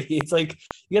everybody. It's like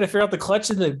you got to figure out the clutch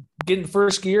and get in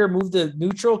first gear, move to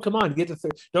neutral. Come on, get to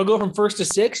third. Don't go from first to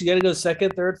 6. You got to go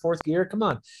second, third, fourth gear. Come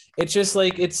on. It's just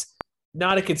it's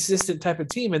not a consistent type of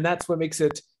team, and that's what makes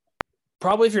it.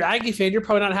 Probably, if you're an Aggie fan, you're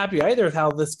probably not happy either with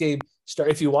how this game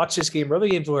started. If you watch this game, or other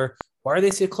games where why are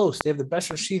they so close? They have the best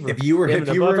receiver. If you were in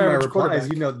my replies,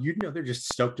 you'd know they're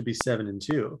just stoked to be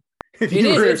 7-2. If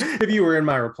you were in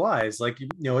my replies,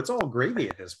 it's all gravy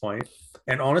at this point.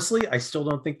 And honestly, I still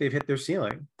don't think they've hit their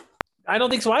ceiling. I don't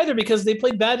think so either because they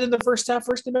played bad in the first half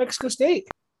versus New Mexico State.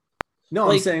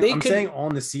 No, I'm saying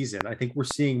on the season, I think we're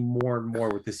seeing more and more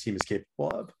what this team is capable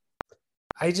of.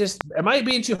 am I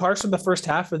being too harsh on the first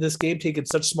half of this game, taking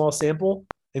such small sample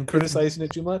and criticizing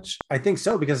it too much? I think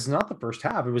so, because it's not the first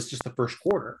half. It was just the first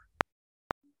quarter.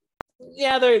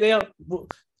 Yeah, they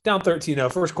down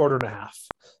 13-0, first quarter and a half.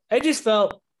 I just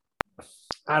felt,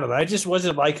 I don't know. I just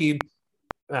wasn't liking,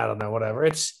 I don't know, whatever.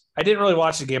 I didn't really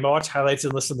watch the game. I watched highlights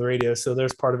and listen to the radio, so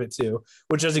there's part of it too,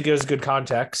 which doesn't give us good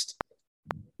context.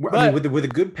 I mean, with a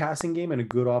good passing game and a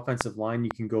good offensive line,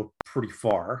 you can go pretty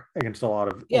far against a lot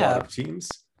of teams.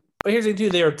 But here's the thing, too.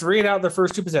 They were 3 and out their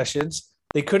first 2 possessions.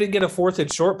 They couldn't get a 4th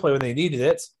and short play when they needed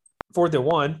it. 4th and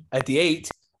 1 at the 8.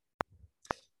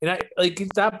 And at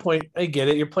that point, I get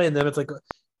it. You're playing them. It's like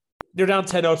they're down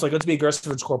 10-0. It's like, let's be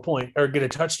aggressive and score a point or get a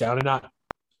touchdown and not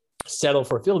settle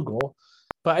for a field goal.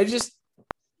 But the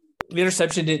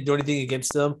interception didn't do anything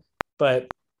against them. But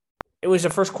it was the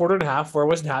first quarter and a half where I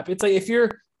wasn't happy. It's like if you're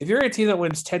a team that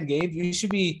wins 10 games, you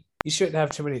shouldn't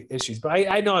have too many issues. But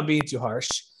I know I'm being too harsh,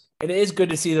 and it is good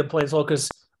to see them play as well, because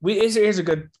here's a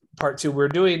good part too. We're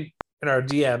doing in our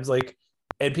DMs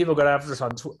and people got after us on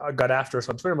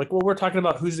Twitter. I'm like, well, we're talking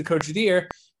about who's the coach of the year,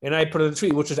 and I put in the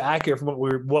tweet, which is accurate from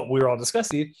what we were all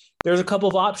discussing. There's a couple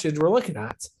of options we're looking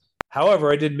at.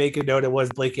 However, I did make a note it was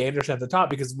Blake Anderson at the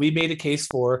top, because we made a case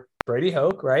for Brady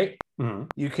Hoke, right? Mm-hmm.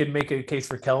 You can make a case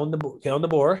for Kellen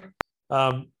DeBoer.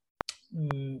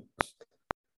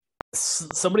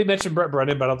 Somebody mentioned Brett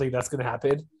Brennan, but I don't think that's going to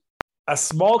happen. A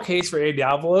small case for Andy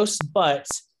Avalos, but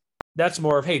that's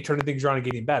more of, hey, turning things around and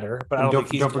getting better. But I don't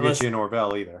forget Jay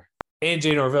Norvell either. And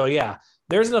Jay Norvell, yeah.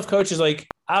 There's enough coaches like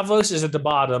Avalos is at the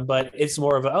bottom, but it's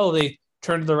more of they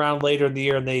turned it around later in the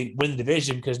year and they win the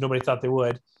division because nobody thought they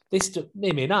would.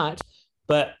 They may not,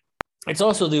 but it's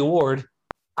also the award.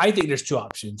 I think there's 2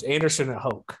 options, Anderson and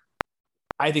Hoke.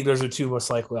 I think those are 2 most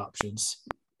likely options.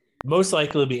 Most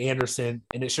likely will be Anderson,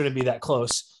 and it shouldn't be that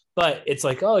close. But it's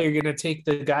like, you're going to take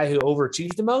the guy who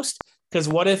overachieves the most? Because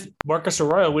what if Marcus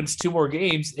Arroyo wins 2 more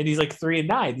games and he's like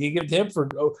 3-9? You give it to him for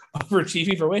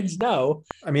overachieving for wins? No.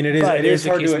 I mean, it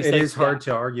is hard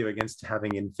to argue against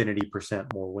having infinity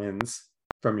 % more wins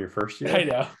from your first year. I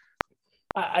know.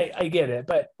 I get it,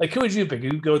 but who would you pick?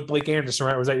 You go with Blake Anderson,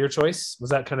 right? Was that your choice? Was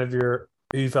that kind of who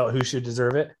you felt who should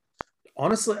deserve it?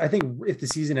 Honestly, I think if the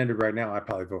season ended right now, I'd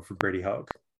probably vote for Brady Hoke.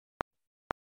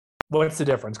 What's the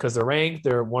difference? Because they're ranked,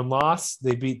 they're 1 loss,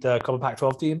 they beat a couple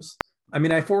Pac-12 teams. I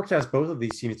mean, I forecast both of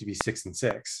these teams to be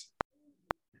 6-6.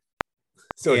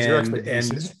 So it's your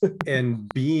expectation. And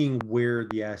being where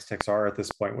the Aztecs are at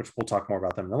this point, which we'll talk more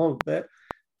about them in a little bit,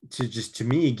 to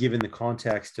me, given the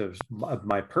context of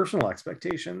my personal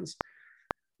expectations,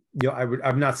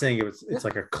 I'm not saying it's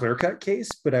like a clear-cut case,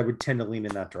 but I would tend to lean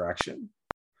in that direction.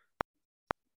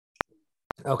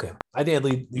 Okay. I think I'd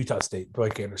lead Utah State,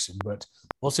 Blake Anderson, but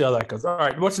we'll see how that goes. All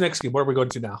right. What's the next game? Where are we going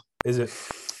to now? Is it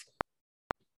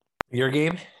your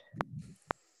game?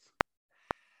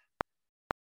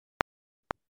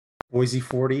 Boise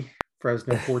 40,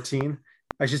 Fresno 14.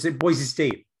 I should say Boise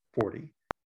State 40.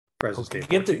 Fresno State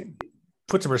 14.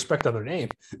 Put some respect on their name.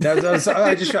 Because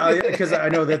I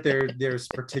know that there's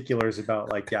particulars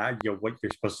about what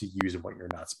you're supposed to use and what you're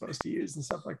not supposed to use and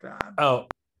stuff like that. Oh,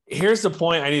 here's the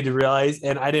point I need to realize,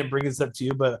 and I didn't bring this up to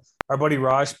you, but our buddy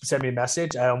Raj sent me a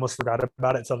message. I almost forgot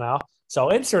about it till now. So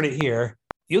I'll insert it here.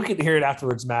 You can hear it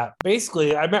afterwards, Matt.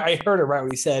 Basically, I heard it right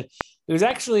what he said. It was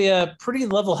actually a pretty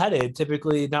level-headed,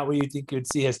 typically not what you think you'd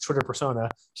see his Twitter persona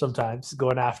sometimes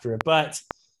going after it. But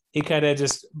he kind of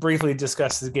just briefly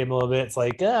discussed the game a little bit. It's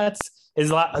like, it's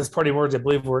his party words, I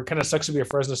believe, were it kind of sucks to be a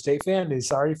Fresno State fan. And he's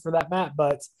sorry for that, Matt.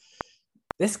 But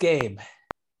this game,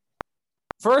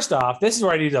 first off, this is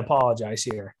where I need to apologize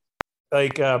here. I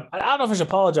don't know if I should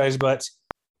apologize, but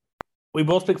we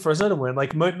both picked Fresno to win,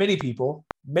 like many people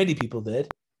did.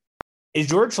 Is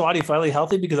George Chilati finally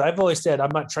healthy? Because I've always said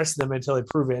I'm not trusting them until they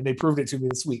prove it, and they proved it to me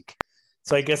this week.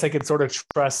 So I guess I can sort of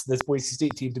trust this Boise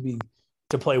State team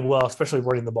to play well, especially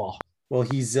running the ball. Well,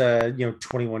 he's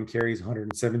 21 carries,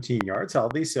 117 yards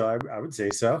healthy, so I would say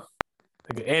so.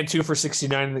 And 2 for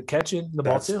 69 catching the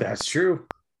ball too. That's true.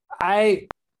 I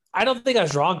don't think I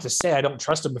was wrong to say I don't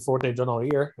trust them before what they've done all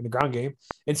year in the ground game.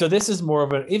 And so this is more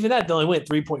of even that they only went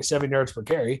 3.7 yards per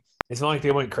carry. It's not like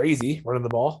they went crazy running the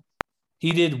ball.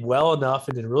 He did well enough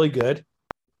and did really good.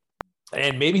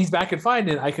 And maybe he's back and fine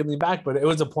and I can lean back, but it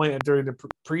was a point during the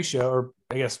pre-show, or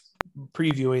I guess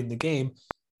previewing the game,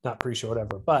 not pre-show,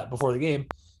 whatever, but before the game,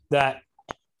 that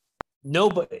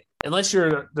nobody, unless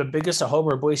you're the biggest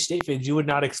homer of Boise State fans, you would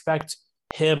not expect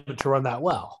him to run that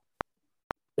well.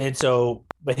 And so,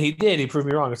 but he did. He proved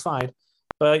me wrong. It's fine.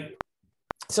 But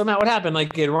so, Matt, what happened?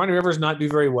 Did Ronnie Rivers not do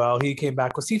very well? He came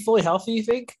back. Was he fully healthy, you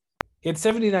think? He had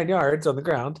 79 yards on the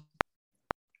ground.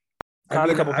 caught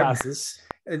a couple passes.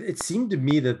 It seemed to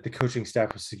me that the coaching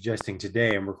staff was suggesting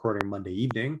today, I'm recording Monday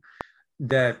evening,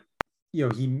 that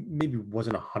he maybe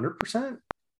wasn't 100%.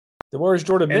 The Warriors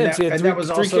Jordan Mims,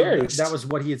 that was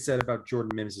what he had said about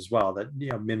Jordan Mims as well. That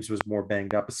Mims was more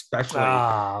banged up, especially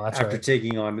after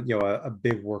taking on a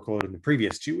big workload in the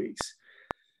previous 2 weeks.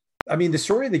 I mean, the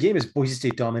story of the game is Boise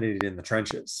State dominated in the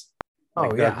trenches.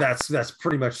 That's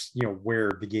pretty much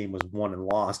where the game was won and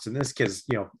lost. In this case,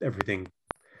 everything,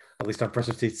 at least on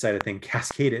Fresno State's side of things,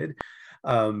 cascaded.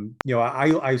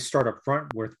 I start up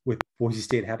front with Boise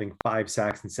State having 5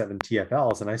 sacks and 7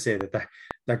 TFLs, and I say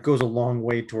that goes a long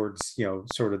way towards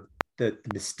sort of the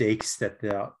mistakes that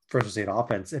the Fresno State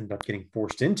offense ended up getting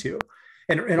forced into,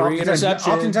 and oftentimes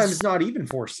it's not even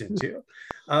forced into.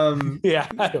 True. I'm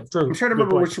trying to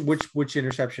remember which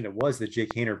interception it was that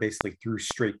Jake Haener basically threw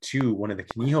straight to one of the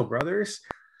Canijo brothers.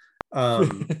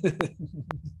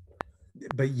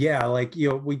 But yeah,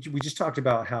 we just talked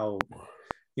about how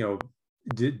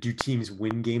do teams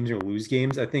win games or lose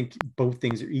games? I think both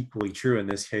things are equally true in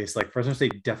this case. Like Fresno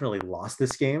State definitely lost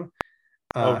this game.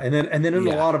 And then in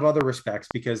a lot of other respects,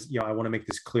 because I want to make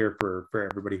this clear for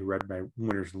everybody who read my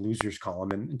winners and losers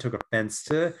column and took offense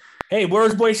to. Hey,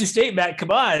 where's Boise State, Matt? Come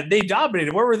on, they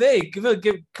dominated. Where were they? Come on,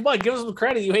 give us some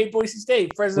credit. You hate Boise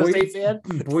State, Fresno State fan.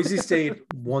 Boise State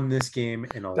won this game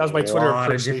in a that was my Twitter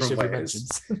lot of different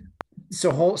ways. So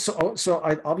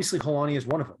obviously Holani is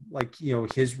one of them.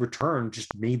 His return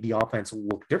just made the offense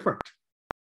look different.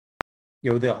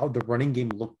 The running game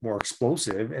looked more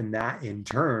explosive, and that in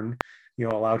turn,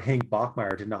 allowed Hank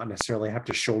Bachmeier to not necessarily have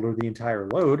to shoulder the entire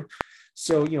load.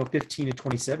 So 15 to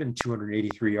 27,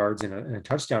 283 yards and a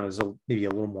touchdown is maybe a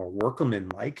little more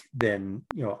workman-like than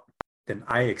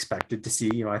I expected to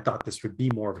see. I thought this would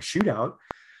be more of a shootout.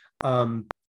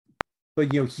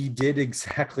 But he did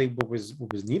exactly what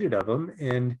was needed of him,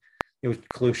 and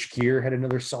Khalil Shakir had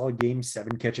another solid game,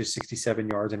 7 catches, 67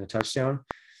 yards, and a touchdown.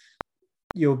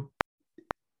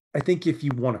 I think if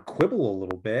you want to quibble a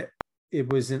little bit,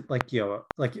 it wasn't like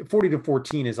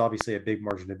 40-14 is obviously a big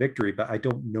margin of victory, but I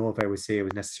don't know if I would say it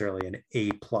was necessarily an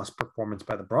A+ performance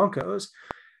by the Broncos.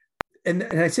 And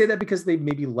I say that because they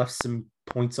maybe left some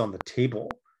points on the table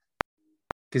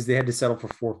because they had to settle for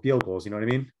 4 field goals. You know what I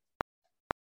mean?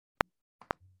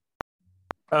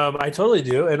 I totally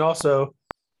do. And also,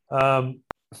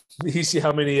 you see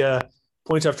how many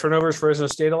points off turnovers Fresno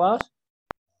State allowed?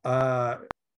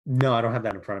 No, I don't have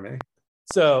that in front of me.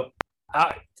 So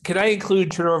can I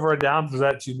include turnover and downs? Was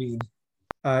that too mean?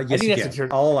 Yes, you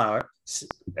can. I'll allow it.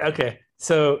 Okay.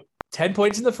 So 10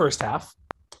 points in the first half.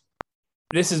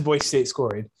 This is Boise State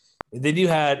scoring. And then you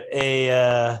had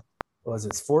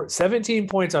 17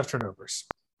 points off turnovers.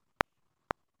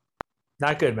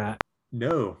 Not good, Matt.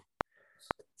 No.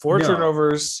 4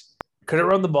 turnovers, couldn't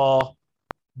run the ball,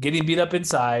 getting beat up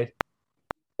inside.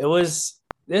 This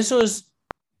was,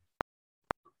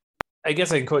 I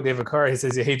guess I can quote David Carr. He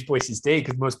says he hates Boise State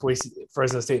because most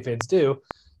Fresno State fans do.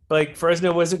 But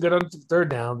Fresno wasn't good on 3rd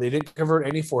down. They didn't convert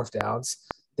any 4th downs.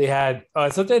 They had,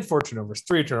 so they had 4 turnovers,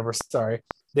 3 turnovers, sorry.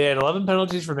 They had 11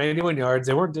 penalties for 91 yards.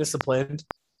 They weren't disciplined.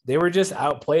 They were just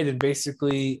outplayed in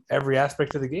basically every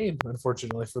aspect of the game,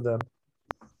 unfortunately for them.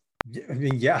 I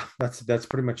mean, yeah, that's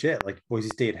pretty much it. Boise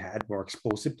State had more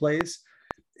explosive plays,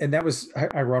 and that was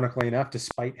ironically enough,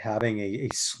 despite having a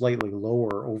slightly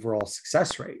lower overall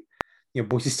success rate.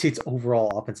 Boise State's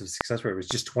overall offensive success rate was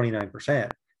just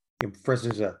 29%.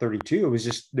 Fresno's at 32%. It was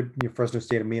just Fresno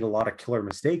State made a lot of killer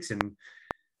mistakes, and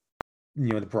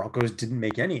the Broncos didn't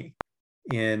make any,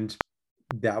 and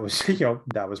that was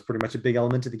that was pretty much a big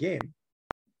element of the game.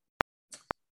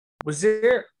 Was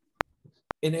there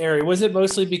an area? Was it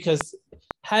mostly because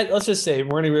let's just say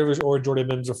Marnie Rivers or Jordan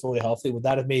Mims are fully healthy? Would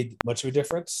that have made much of a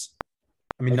difference?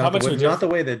 I mean, not the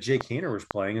way that Jake Haener was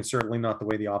playing, and certainly not the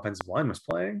way the offensive line was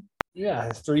playing. Yeah,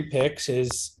 his 3 picks,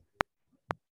 his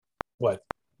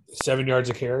 7 yards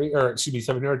a carry, or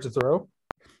 7 yards to throw.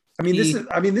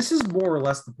 This is more or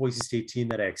less the Boise State team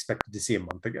that I expected to see a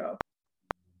month ago.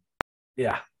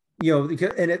 Yeah.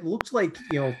 And it looked like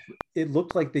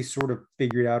they sort of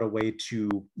figured out a way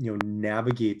to,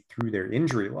 navigate through their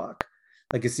injury luck.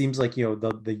 It seems like,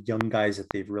 the young guys that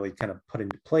they've really kind of put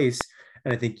into place.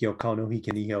 And I think, Kaonohi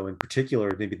Kaniho in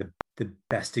particular, maybe the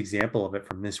best example of it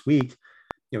from this week.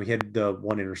 He had the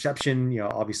 1 interception,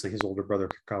 obviously his older brother,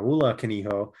 Kaula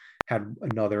Kaniho, had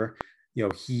another.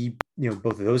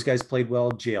 Both of those guys played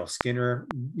well. JL Skinner,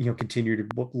 continued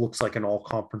what looks like an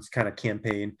all-conference kind of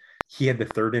campaign. He had the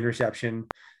 3rd interception.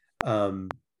 The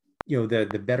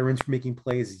veterans were making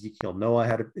plays. Ezekiel Noah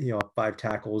had 5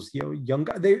 tackles. Young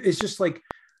guy. It's just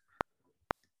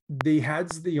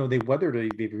they weathered a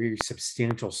very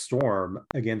substantial storm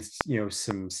against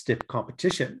some stiff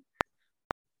competition,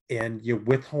 and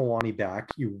with Holani back,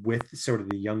 with sort of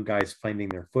the young guys finding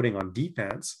their footing on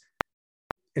defense,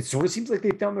 it sort of seems like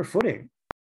they found their footing.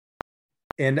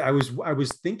 And I was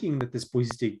thinking that this Boise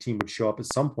State team would show up at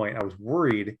some point. I was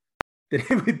worried that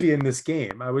it would be in this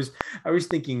game. I was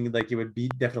thinking like it would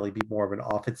definitely be more of an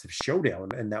offensive showdown,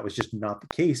 and that was just not the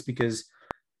case because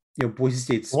Boise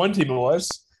State's one team it was.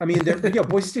 I mean,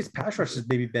 Boise State's pass rush has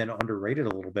maybe been underrated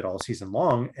a little bit all season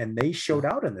long, and they showed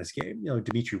out in this game.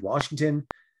 Dimitri Washington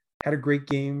had a great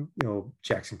game.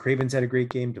 Jackson Cravens had a great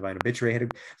game. Divine Obituary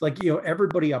had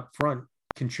everybody up front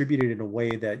contributed in a way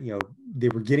that they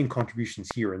were getting contributions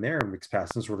here and there, and Rick's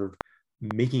Passon sort of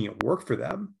making it work for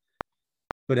them.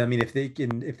 But I mean, if they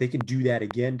can do that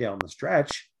again down the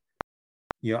stretch,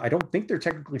 I don't think they're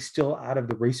technically still out of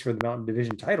the race for the Mountain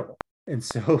Division title, and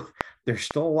so there's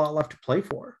still a lot left to play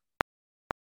for.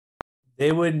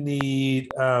 They would need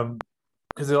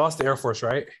because they lost the Air Force,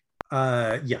 right?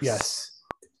 Yes.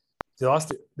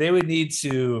 They would need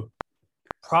to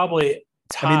probably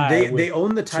tie. I mean, they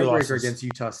own the tiebreaker against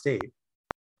Utah State.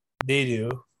 They do,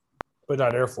 but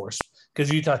not Air Force,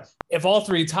 because Utah. If all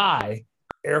three tie,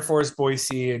 Air Force,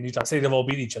 Boise, and Utah State have all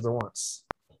beat each other once.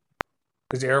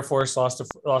 Because the Air Force lost to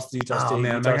Utah State. Oh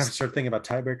man, I'm gonna have to start thinking about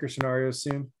tiebreaker scenarios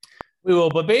soon. We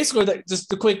will, but basically, just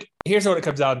the quick. Here's what it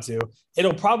comes down to.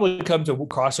 It'll probably come to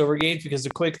crossover games because the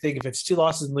quick thing, if it's 2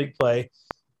 losses in league play,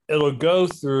 it'll go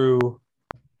through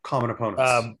common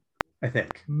opponents. I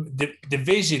think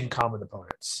division common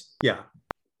opponents. Yeah.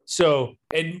 So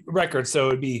and record. So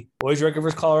it'd be Boise record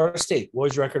versus Colorado State,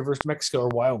 Boise record versus Mexico or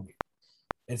Wyoming,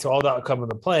 and so all that will come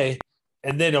into play,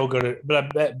 and then it'll go to.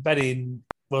 But I'm betting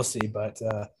we'll see. But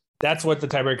that's what the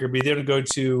tiebreaker would be. They're going to go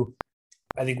to,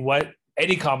 I think,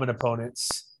 any common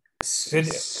opponents.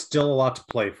 Still a lot to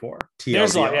play for. TLDR.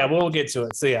 There's a lot. Yeah, we'll get to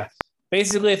it. So yeah,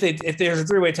 basically, if there's a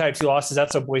 3-way tie, 2 losses,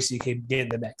 that's how Boise can get in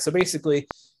the mix. So basically,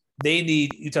 they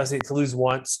need Utah State to lose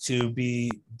once to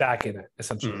be back in it,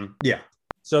 essentially. Mm-hmm. Yeah.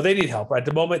 So they need help. Right at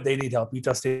the moment, they need help.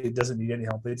 Utah State doesn't need any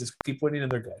help. They just keep winning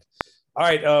and they're good. All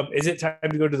right. Is it time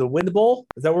to go to the Wind Bowl?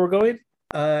 Is that where we're going?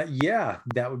 Yeah,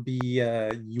 that would be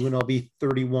UNLV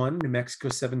 31, New Mexico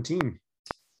 17.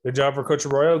 Good job for Coach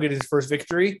Arroyo getting his first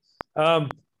victory.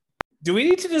 Do we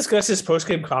need to discuss his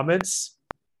post-game comments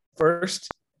first?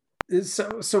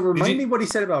 So remind me what he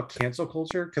said about cancel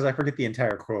culture, because I forget the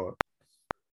entire quote.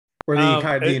 Or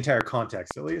the entire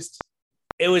context, at least.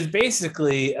 It was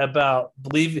basically about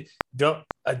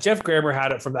Jeff Grammer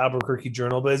had it from the Albuquerque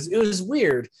Journal, but it was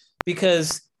weird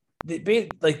because did they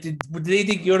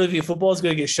think UNLV football is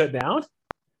going to get shut down?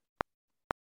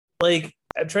 Like,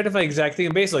 I'm trying to find the exact thing.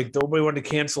 And basically, like, nobody wanted to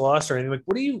cancel us or anything. Like,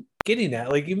 what are you getting at?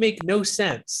 Like, you make no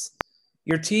sense.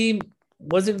 Your team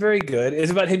wasn't very good.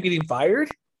 It's about him getting fired.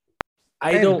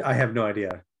 I have no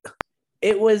idea.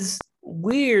 It was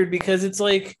weird because it's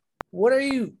like, what are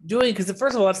you doing? Because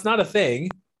first of all, that's not a thing.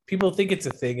 People think it's a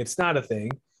thing. It's not a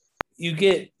thing. You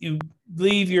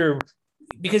leave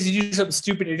because you do something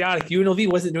stupid and idiotic. UNLV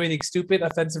wasn't doing anything stupid,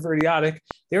 offensive, or idiotic.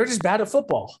 They were just bad at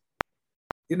football.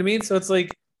 You know what I mean? So it's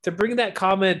like, to bring that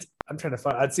comment, I'm trying to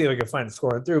find, I'd see if I can find it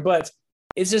scoring through, but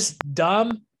it's just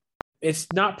dumb. It's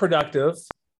not productive.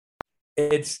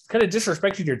 It's kind of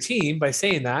disrespecting your team by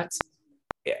saying that.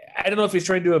 I don't know if he's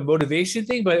trying to do a motivation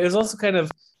thing, but it was also kind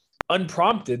of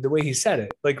unprompted the way he said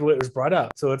it, like what was brought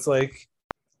up. So it's like,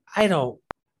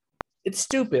 it's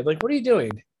stupid. Like, what are you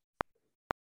doing?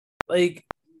 Like,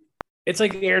 it's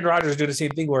like Aaron Rodgers doing the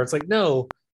same thing where it's like, no,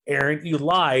 Aaron, you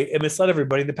lie and misled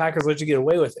everybody. The Packers let you get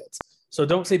away with it. So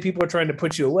don't say people are trying to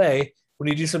put you away when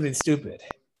you do something stupid.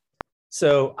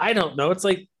 So I don't know. It's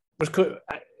like,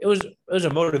 it was a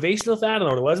motivational thing. I don't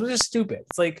know what it was. It was just stupid.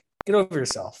 It's like, get over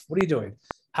yourself. What are you doing?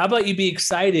 How about you be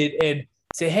excited and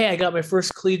say, hey, I got my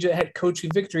first collegiate head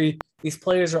coaching victory. These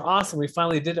players are awesome. We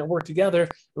finally didn't work together.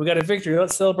 We got a victory.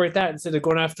 Let's celebrate that instead of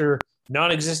going after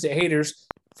non-existent haters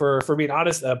for being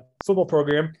honest. A football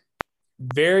program,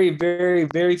 very, very,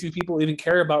 very few people even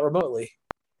care about remotely.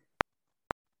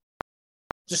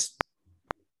 It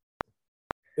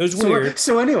was weird.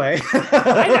 So anyway,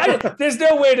 there's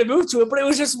no way to move to it, but it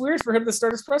was just weird for him to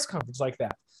start his press conference like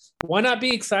that. Why not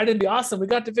be excited and be awesome? We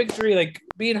got the victory, like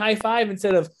being high five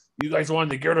instead of you guys wanted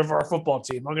to get rid of our football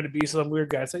team. I'm going to be some weird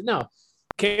guy. It's like, no.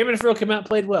 Cameron Frill came out and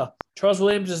played well. Charles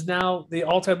Williams is now the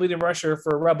all-time leading rusher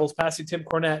for Rebels, passing Tim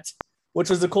Cornette, which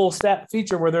was a cool stat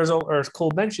feature where a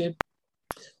cool mention.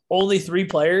 Only 3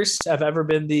 players have ever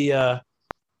been the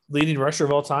leading rusher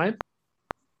of all time.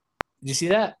 Did you see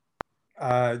that?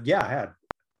 Yeah, I had.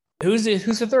 Who's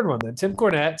the third one then? Tim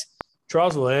Cornette,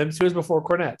 Charles Williams. Who was before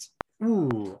Cornette?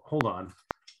 Ooh, hold on.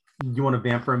 You want to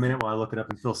vamp for a minute while I look it up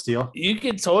and Phil Steele? You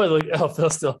can totally look. Oh, Phil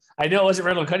Steele. I know it wasn't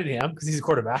Randall Cunningham because he's a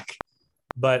quarterback,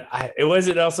 but it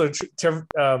wasn't also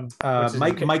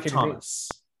Mike Thomas.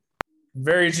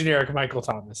 Very generic Michael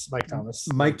Thomas. Mike Thomas.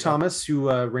 Mike Thomas, who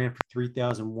ran for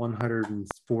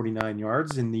 3,149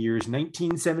 yards in the years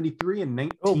 1973 and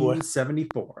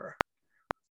 1974.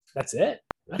 That's it?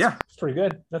 That's pretty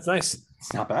good. That's nice.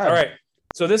 It's not bad. All right.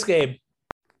 So this game,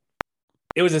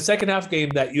 it was a second half game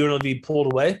that UNLV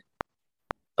pulled away,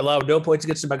 allowed no points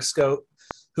against New Mexico,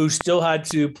 who still had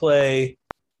to play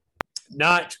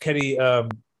not Kenny.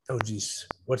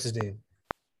 What's his name?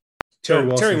 Terry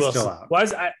Wilson. Still out. Why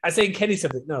is I saying Kenny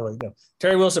something? No.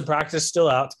 Terry Wilson practice still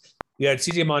out. You had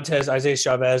CJ Montez, Isaiah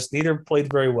Chavez. Neither played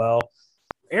very well.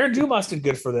 Aaron Dumas did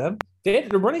good for them. The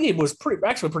running game was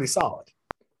pretty solid.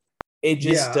 It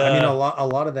just a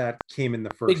lot of that came in the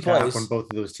first half when both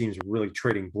of those teams were really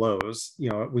trading blows. We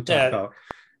talk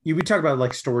about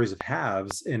like stories of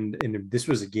halves, and this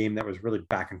was a game that was really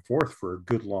back and forth for a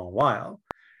good long while.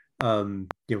 The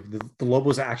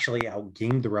Lobos actually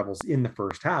outgained the Rebels in the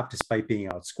first half despite being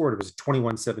outscored. It was a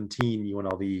 21-17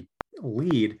 UNLV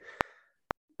lead,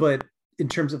 but in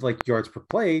terms of like yards per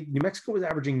play, New Mexico was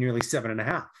averaging nearly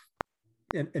 7.5.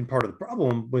 And part of the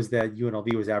problem was that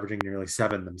UNLV was averaging nearly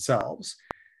 7 themselves.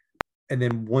 And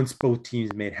then once both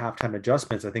teams made halftime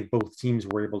adjustments, I think both teams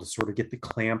were able to sort of get the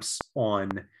clamps on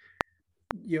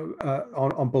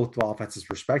both offenses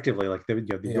respectively. Like the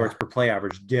yards per play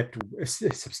average dipped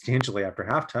substantially after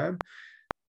halftime.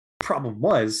 Problem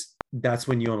was that's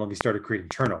when UNLV started creating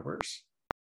turnovers.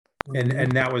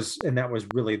 And that was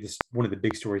really one of the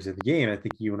big stories of the game. I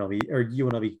think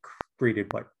UNLV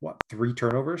created 3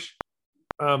 turnovers.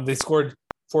 They scored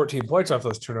 14 points off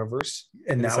those turnovers,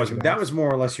 and that was more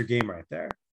or less your game right there.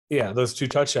 Yeah, those 2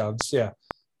 touchdowns. Yeah.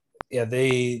 That's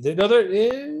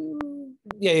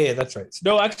right.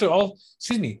 No, actually,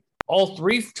 all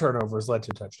 3 turnovers led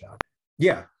to a touchdown.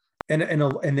 Yeah, and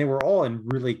they were all in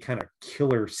really kind of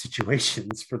killer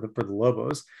situations for the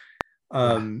Lobos.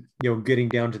 Getting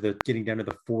down to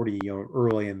the 40,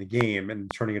 early in the game and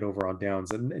turning it over on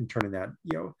downs and turning that,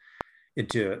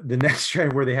 into the next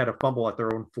drive where they had a fumble at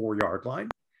their own 4-yard line.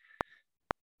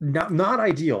 Not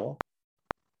ideal.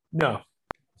 No.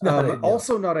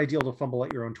 Also not ideal to fumble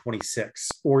at your own 26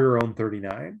 or your own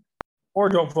 39. Or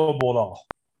don't fumble at all.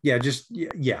 Yeah,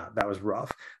 that was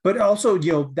rough. But also,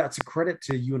 that's a credit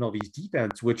to UNLV's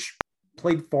defense, which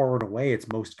played far and away its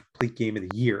most complete game of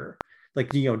the year.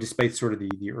 Like, despite sort of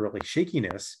the early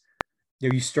shakiness,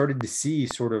 you started to see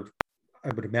sort of, I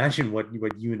would imagine what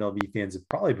UNLV fans have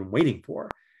probably been waiting for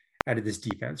out of this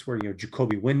defense, where,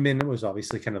 Jacoby Windman was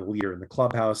obviously kind of the leader in the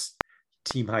clubhouse,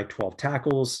 team high 12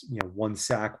 tackles, 1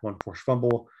 sack, 1 forced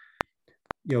fumble,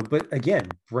 but again,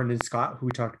 Brendan Scott, who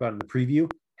we talked about in the preview,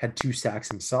 had 2 sacks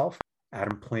himself.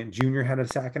 Adam Plant Jr. had a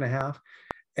sack and a half,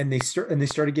 and they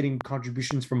started getting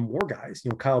contributions from more guys.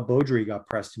 Kyle Beaudry got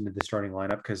pressed into the starting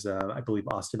lineup because I believe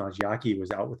Austin Agiaki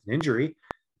was out with an injury.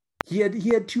 He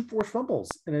had 2 forced fumbles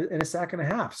and a sack and a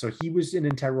half. So he was an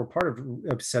integral part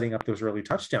of setting up those early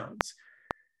touchdowns.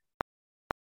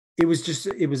 It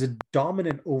was a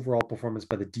dominant overall performance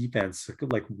by the defense.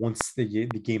 Like once the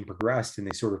game progressed and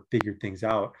they sort of figured things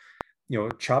out,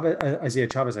 Isaiah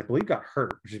Chavez, I believe, got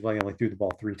hurt, which is why he only threw the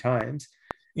ball 3 times.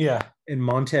 Yeah. And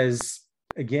Montez,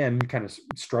 again, kind of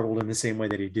struggled in the same way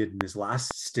that he did in his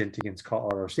last stint against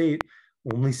Colorado State,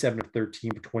 only 7 of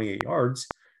 13 for 28 yards.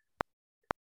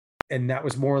 And that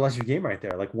was more or less your game right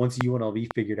there. Like once UNLV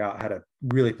figured out how to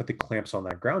really put the clamps on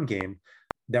that ground game,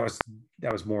 that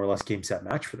was more or less game, set,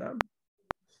 match for them.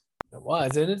 It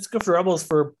was. And it's good for Rebels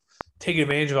for taking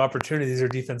advantage of opportunities their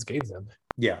defense gave them.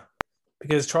 Yeah.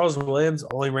 Because Charles Williams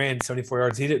only ran 74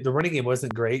 yards. The running game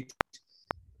wasn't great.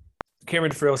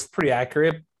 Cameron Friel was pretty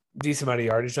accurate, decent amount of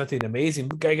yardage, nothing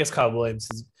amazing. I guess Kyle Williams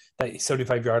is that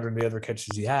 75-yarder and the other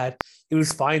catches he had. He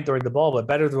was fine throwing the ball, but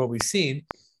better than what we've seen.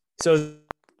 So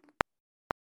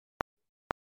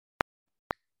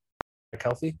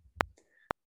healthy.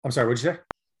 I'm sorry, what'd you say?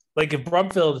 Like if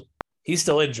Brumfield, he's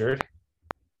still injured,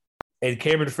 and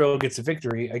Cameron Friel gets a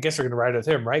victory, I guess they're going to ride with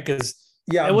him, right? Because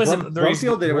it wasn't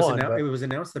Brumfield. It was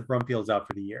announced that Brumfield's out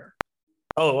for the year.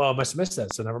 Oh, well, I must have missed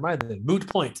that. So never mind then. Moot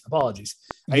point. Apologies.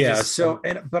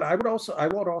 But I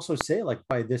would also say, like,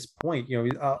 by this point,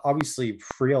 obviously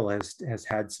Friel has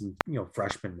had some,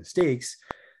 freshman mistakes.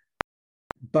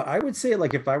 But I would say,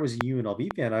 like, if I was a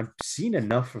UNLV fan, I've seen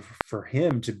enough for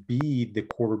him to be the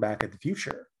quarterback of the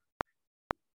future.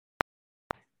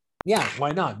 Yeah,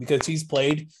 why not? Because he's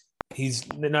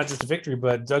not just a victory,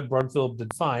 but Doug Brumfield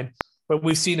did fine. But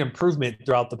we've seen improvement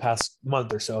throughout the past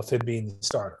month or so of him being the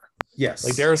starter. Yes.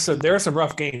 Like there are some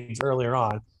rough games earlier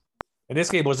on, and this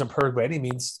game wasn't perfect by any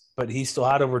means, but he still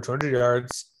had over 200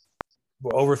 yards,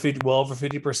 over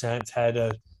 50%, had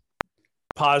a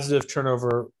positive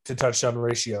turnover to touchdown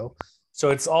ratio. So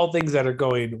it's all things that are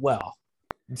going well.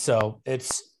 And so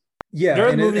it's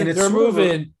they're moving. They're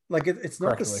moving. Like it's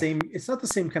not the same. It's not the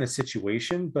same kind of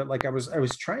situation. But like I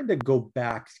was trying to go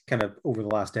back kind of over the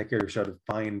last decade or so to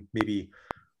find maybe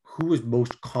who was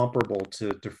most comparable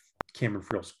to Cameron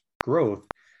Friel's growth.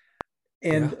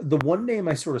 And the one name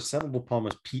I sort of settled upon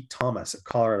was Pete Thomas at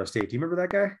Colorado State. Do you remember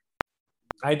that guy?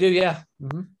 I do, yeah.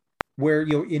 Mm-hmm. Where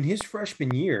in his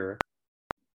freshman year,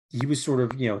 he was sort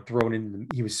of thrown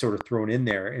in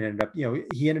there and ended up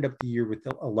he ended up the year with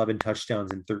 11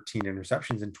 touchdowns and 13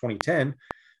 interceptions in 2010,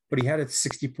 but he had a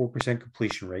 64%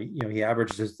 completion rate. He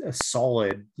averaged a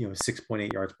solid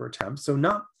 6.8 yards per attempt, so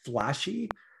not flashy,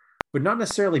 but not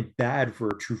necessarily bad for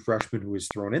a true freshman who was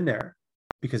thrown in there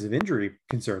because of injury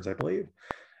concerns, I believe.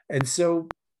 And so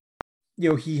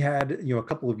he had a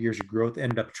couple of years of growth,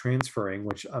 ended up transferring,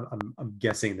 which I'm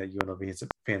guessing that UNLV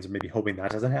fans are maybe hoping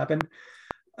that doesn't happen.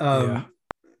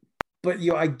 But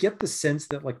I get the sense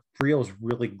that like Friel's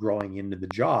really growing into the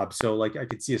job. So like I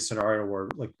could see a scenario where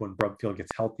like when Brumfield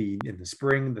gets healthy in the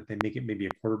spring, that they make it maybe a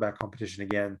quarterback competition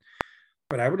again.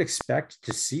 But I would expect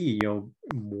to see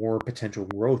more potential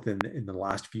growth in the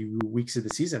last few weeks of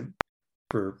the season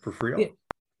for Friel.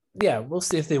 Yeah, we'll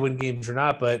see if they win games or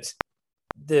not. But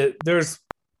there's,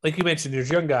 like you mentioned, there's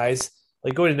young guys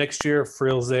like going to next year.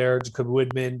 Friel's there, Jacoby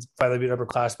Woodman, finally be an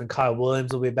upperclassman. Kyle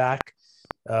Williams will be back.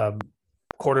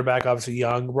 Quarterback obviously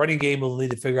young. Running game will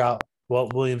need to figure out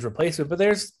what Williams' replacement, but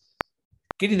there's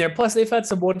getting there. Plus, they've had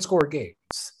some one-score games.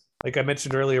 Like I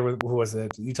mentioned earlier, who was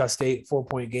it? Utah State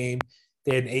 4-point game.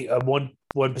 They had one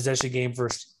possession game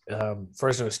versus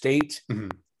Fresno State. Mm-hmm.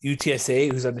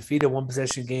 UTSA, who's undefeated, one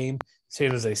possession game.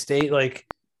 San Jose State. Like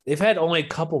they've had only a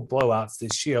couple blowouts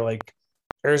this year. Like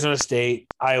Arizona State,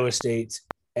 Iowa State,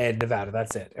 and Nevada.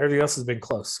 That's it. Everything else has been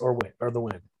close or the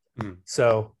win. Mm-hmm.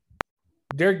 So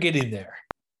they're getting there.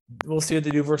 We'll see what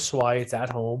they do versus Hawaii. It's at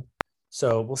home.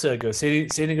 So we'll see how it goes. San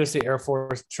Diego State Air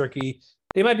Force, tricky.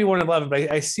 They might be 1-11,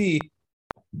 but I see,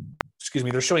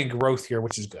 they're showing growth here,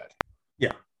 which is good.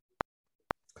 Yeah.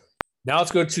 Now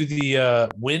let's go to the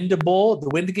Wind Bowl, the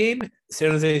Wind game,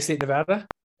 San Jose State, Nevada.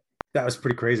 That was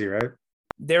pretty crazy, right?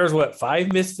 There was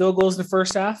 5 missed field goals in the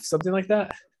first half, something like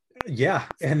that. Yeah.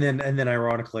 And then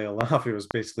ironically enough, it was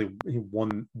basically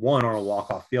one on a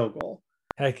walk-off field goal.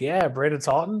 Heck yeah, Brandon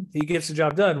Talton, he gets the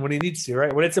job done when he needs to,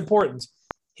 right? When it's important,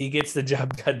 he gets the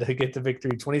job done to get the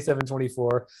victory,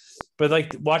 27-24. But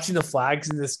like watching the flags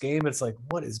in this game, it's like,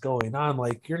 what is going on?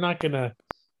 Like, you're not going to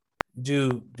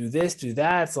do this, do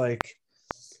that. It's like,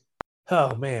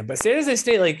 oh man. But San Jose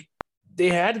State, like they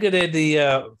had good at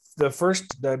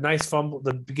the nice fumble,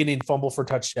 the beginning fumble for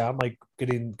touchdown, like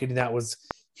getting that was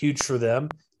huge for them.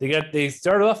 They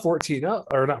started off 14-0,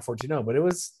 or not 14-0, but it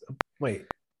was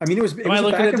I mean, it was a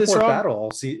back and forth battle.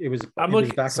 See, it was back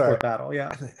and forth battle.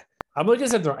 Yeah. I'm looking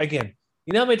at something again.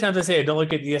 You know how many times I say I don't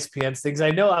look at ESPN's things? I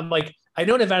know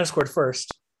Nevada scored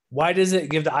first. Why does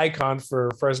it give the icon for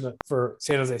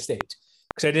San Jose State?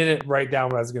 Because I didn't write down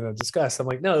what I was going to discuss. I'm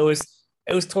like, no,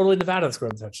 it was totally Nevada that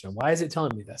scored the touchdown. Why is it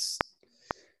telling me this?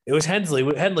 It was Henley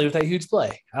with that huge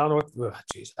play. I don't know what.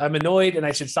 Jeez, I'm annoyed, and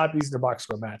I should stop using the box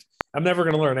score match. I'm never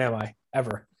going to learn, am I?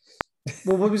 Ever.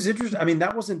 Well, what was interesting, I mean,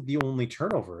 that wasn't the only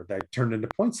turnover that turned into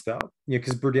points, though.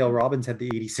 Because Burdale Robbins had the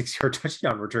 86-yard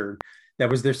touchdown return. That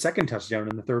was their second touchdown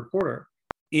in the third quarter.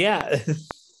 Yeah,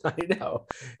 I know.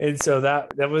 And so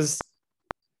that was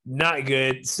not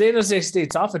good. San Jose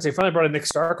State's offense, they finally brought in Nick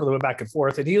Starkel that went back and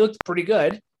forth, and he looked pretty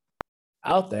good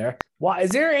out there. Why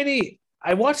is there any?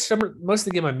 I watched most of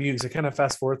the game on mute, so I kind of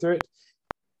fast forward through it.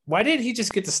 Why didn't he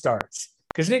just get the starts?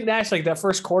 Because Nick Nash, like that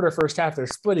first half, they're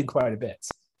splitting quite a bit.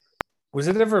 Was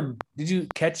it ever? Did you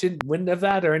catch wind of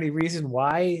that, or any reason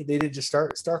why they didn't just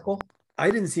start Starkel?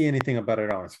 I didn't see anything about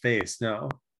it on his face. No,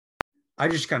 I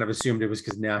just kind of assumed it was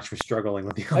because Nash was struggling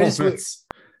with the offense.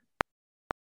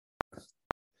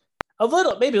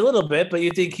 Maybe a little bit, but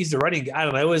you think he's the running guy? I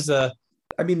don't know. It was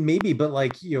I mean, maybe, but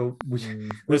like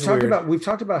we've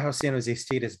talked about how San Jose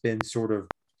State has been sort of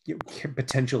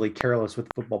potentially careless with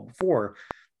football before,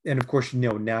 and of course,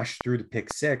 Nash threw the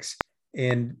pick 6,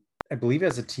 and I believe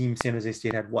as a team, San Jose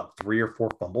State had 3 or 4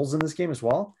 fumbles in this game as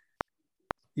well.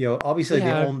 Obviously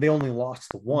they only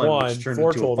lost the one, which turned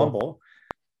into a fumble.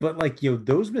 But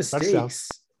those mistakes,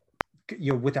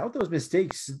 without those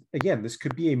mistakes, again, this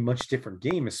could be a much different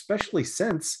game, especially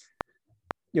since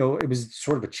it was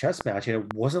sort of a chess match, and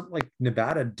it wasn't like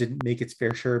Nevada didn't make its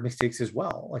fair share of mistakes as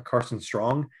well. Like Carson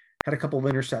Strong had a couple of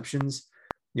interceptions.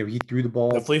 He threw the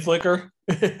ball. The flea flicker.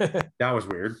 That was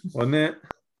weird, wasn't it?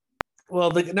 Well,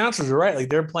 the announcers are right. Like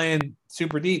they're playing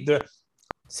super deep. The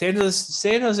San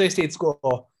Jose State's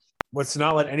goal was to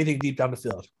not let anything deep down the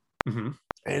field, and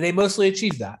they mostly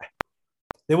achieved that.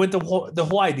 They went the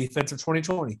Hawaii defense of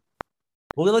 2020.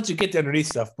 Well, they let you get the underneath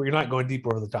stuff, but you're not going deep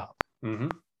over the top.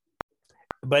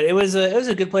 But it was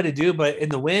a good play to do. But in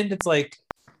the wind, it's like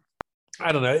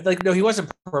I don't know. Like no, he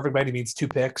wasn't perfect by any means. 2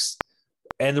 picks,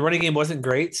 and the running game wasn't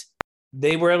great.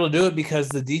 They were able to do it because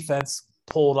the defense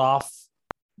pulled off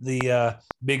the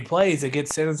big plays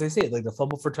against San Jose State, like the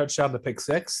fumble for touchdown, the pick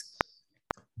 6.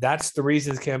 That's the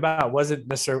reason it came about. It wasn't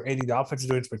necessarily anything the offense was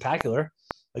doing spectacular.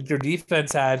 Like their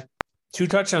defense had 2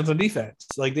 touchdowns on defense.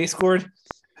 Like they scored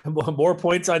more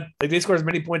points on, like they scored as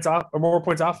many points off or more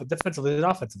points off defensively than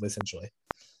offensively, essentially.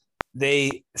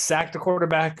 They sacked the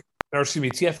quarterback, or excuse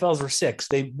me, TFLs were 6.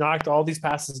 They knocked all these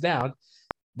passes down.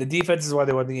 The defense is why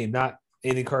they won the game, not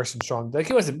Aiden Carson Strong. Like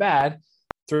he wasn't bad,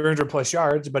 300 plus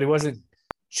yards, but he wasn't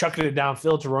chucking it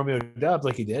downfield to Romeo Doubs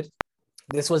like he did.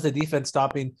 This was the defense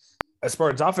stopping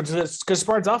Spartan's offense because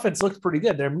Spartan's offense looked pretty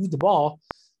good. They moved the ball,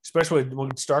 especially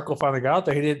when Starkel finally got out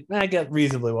there. He didn't get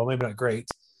reasonably well, maybe not great,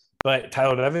 but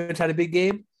Tyler Evans had a big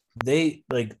game. They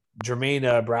like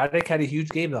Jermaine Braddock had a huge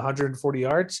game, 140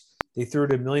 yards. They threw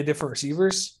to a million different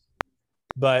receivers,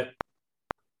 but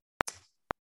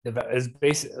it's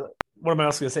basically. What am I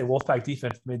else going to say? Wolfpack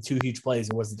defense made 2 huge plays.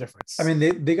 And what's the difference? I mean,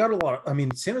 they got a lot.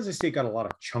 San Jose State got a lot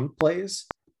of chunk plays,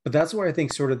 but that's where I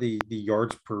think sort of the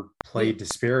yards per play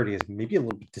disparity is maybe a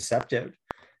little bit deceptive.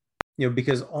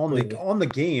 Because on the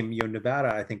game,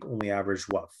 Nevada I think only averaged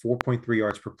 4.3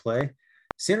 yards per play.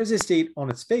 San Jose State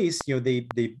on its face, they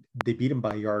beat them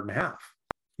by 1.5 yards.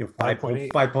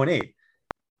 5.8.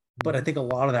 But I think a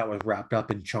lot of that was wrapped up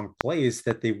in chunk plays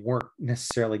that they weren't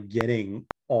necessarily getting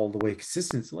all the way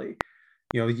consistently.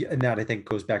 And that I think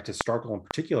goes back to Starkel in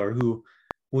particular, who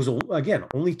was, again,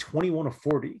 only 21 of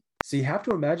 40. So you have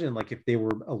to imagine, like, if they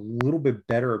were a little bit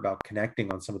better about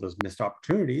connecting on some of those missed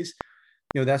opportunities,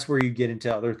 that's where you get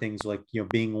into other things like,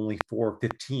 being only 4 of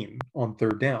 15 on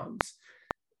third downs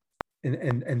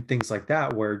and things like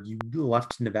that, where you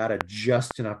left Nevada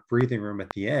just enough breathing room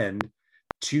at the end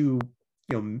to,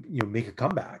 make a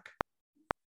comeback.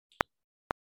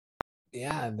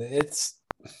 Yeah,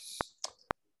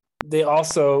 they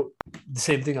also the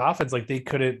same thing offense, like they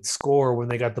couldn't score when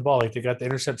they got the ball. Like they got the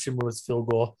interception was field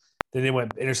goal, then they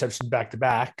went interception back to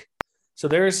back. So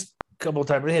there's a couple of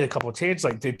times they had a couple of changes,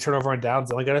 like they turn over on downs,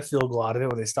 they only got a field goal out of it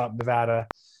when they stopped Nevada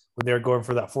when they were going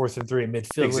for that 4th and 3 at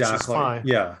midfield, which is fine.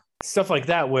 Yeah. Stuff like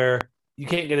that where you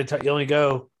can't get you only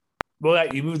go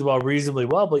you move the ball reasonably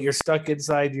well, but you're stuck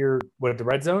inside the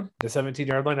red zone, the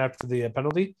 17-yard line after the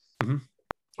penalty.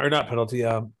 Or not penalty,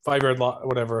 5-yard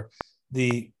whatever.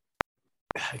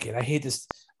 Again, I hate this.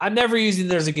 I'm never using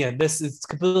theirs again. This is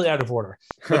completely out of order.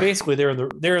 But basically, they're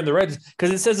in the red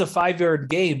because it says a 5-yard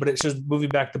gain, but it's just moving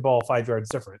back the ball 5 yards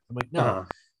different. I'm like, no,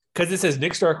 because it says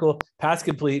Nick Starkel pass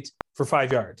complete for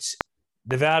 5 yards.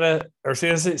 Nevada or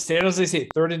San Jose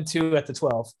State 3rd and 2 at the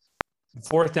 12.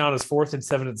 4th down is 4th and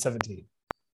 7 and 17.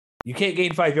 You can't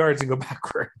gain 5 yards and go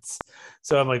backwards.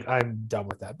 So I'm like, I'm done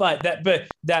with that. But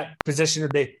that position,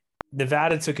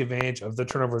 Nevada took advantage of the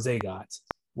turnovers they got,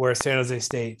 where San Jose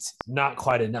State not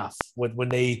quite enough when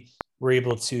they were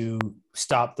able to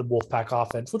stop the Wolfpack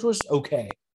offense, which was okay.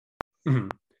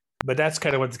 But that's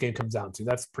kind of what this game comes down to.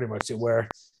 That's pretty much it, where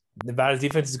Nevada's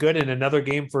defense is good, and another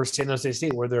game for San Jose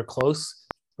State where they're close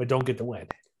but don't get the win.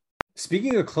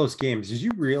 Speaking of close games, did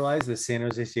you realize that San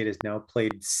Jose State has now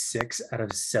played 6 out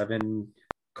of 7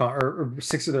 or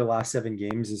 6 of their last 7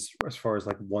 games as far as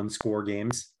like 1-score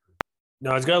games?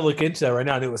 No, I was going to look into that right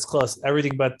now, and it was close.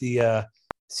 Everything but the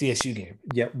CSU game.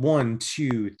 Yeah, 1,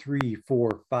 2, 3,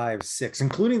 4, 5, 6,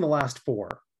 including the last 4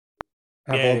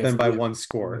 have all been by 1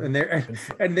 score. And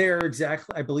they're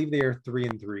exactly, I believe they are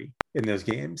 3-3 in those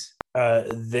games.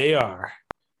 They are.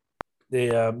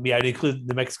 I'd include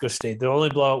New Mexico State. The only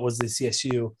blowout was the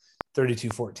CSU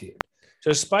 32-14.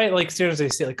 So despite like San Jose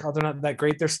State, like, they're not that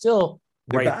great, they're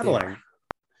right battling. There.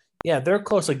 Yeah, they're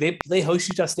close. Like they host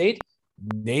Utah State.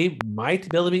 They might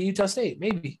be able to beat Utah State,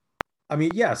 maybe. I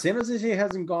mean, yeah, San Jose State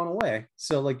hasn't gone away.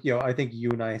 So like, I think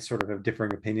you and I sort of have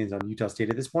differing opinions on Utah State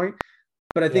at this point.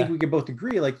 But I think we can both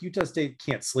agree, like Utah State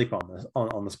can't sleep on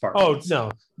the Spartans. Oh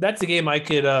no, that's a game I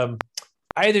could.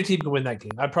 Either team can win that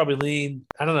game. I'd probably lean.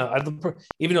 I don't know.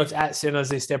 Even though it's at San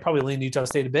Jose State, I'd probably lean Utah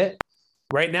State a bit.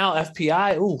 Right now,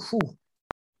 FPI,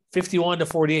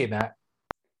 51-48, Matt.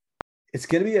 It's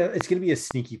gonna be a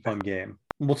sneaky fun game.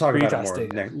 We'll talk about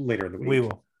it more later in the week. We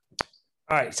will.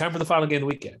 All right, time for the final game of the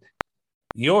weekend.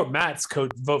 Your Matt's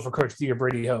vote for Coach D or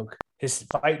Brady Hoke. his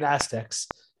fighting Aztecs.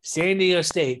 San Diego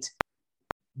State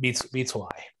beats Hawaii.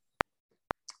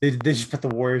 They just put the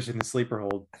Warriors in the sleeper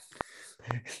hold.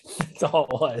 That's all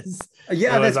it was.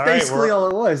 Yeah, that's basically all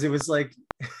it was. It was like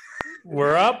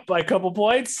we're up by a couple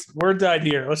points. We're done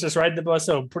here. Let's just ride the bus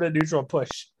home. Put a neutral push.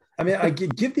 I mean, I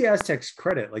give the Aztecs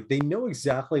credit. Like they know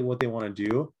exactly what they want to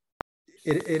do.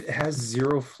 It has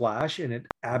zero flash, and it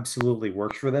absolutely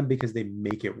works for them because they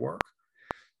make it work.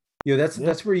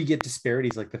 That's where you get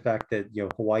disparities, like the fact that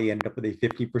Hawaii ended up with a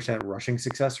 50% rushing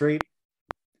success rate,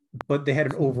 but they had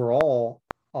an overall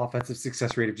offensive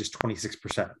success rate of just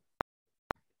 26%.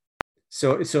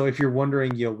 So if you're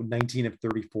wondering, 19 of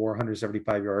 34,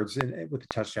 175 yards with a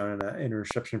touchdown and an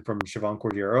interception from Chevan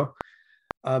Cordeiro,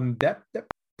 that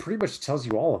pretty much tells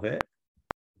you all of it.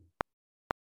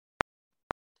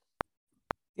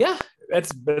 Yeah,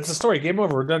 that's the story. Game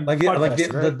over. We're done. The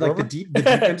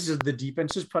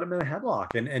defense just put them in a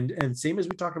headlock, and same as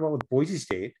we talked about with Boise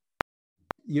State,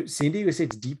 San Diego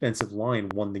State's defensive line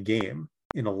won the game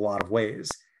in a lot of ways.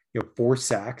 4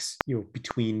 sacks,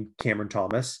 between Cameron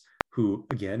Thomas, who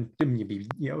again, maybe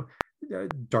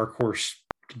dark horse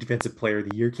defensive player of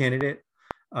the year candidate.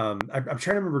 I'm trying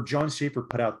to remember. John Schaefer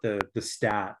put out the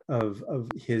stat of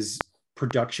his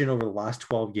production over the last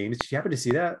 12 games. Did you happen to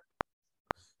see that?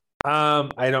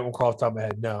 I don't recall off the top of my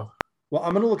head. No. Well,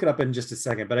 I'm going to look it up in just a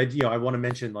second, but I want to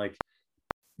mention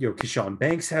Keyshawn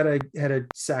Banks had a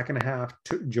sack and a half.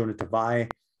 Jonah Tavai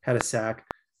had a sack.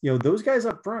 Those guys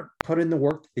up front put in the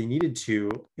work that they needed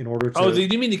to in order to. Oh, do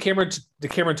you mean the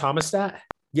Cameron Thomas stat?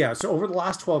 Yeah. So over the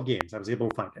last 12 games, I was able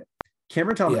to find it.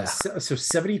 Cameron Thomas, so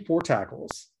 74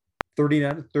 tackles,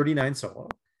 39 solo,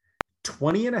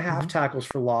 20 and a half tackles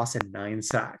for loss, and 9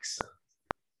 sacks.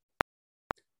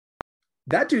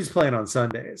 That dude's playing on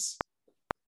Sundays.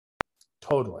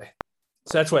 Totally.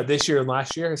 So that's what, this year and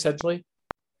last year, essentially?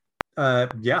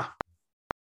 Yeah.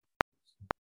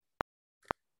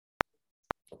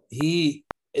 He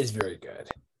is very good.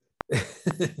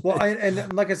 Well,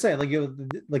 and like I said,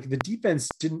 the defense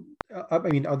didn't.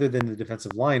 Other than the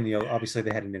defensive line, obviously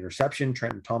they had an interception.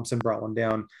 Trenton Thompson brought one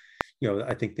down.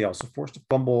 I think they also forced a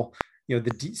fumble.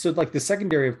 So the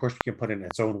secondary, of course, we can put in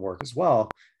its own work as well.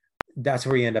 That's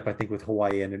where you end up, I think, with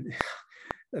Hawaii, and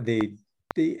they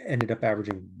ended up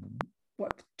averaging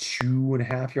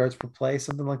 2.5 yards per play,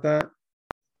 something like that.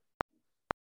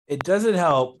 It doesn't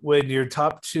help when your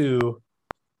top 2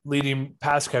 leading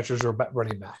pass catchers are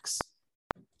running backs.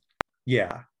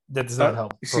 Yeah, that does not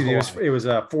help. It was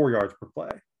 4 yards per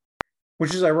play,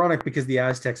 which is ironic because the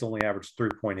Aztecs only averaged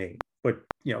 3.8. But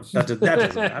that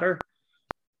doesn't matter.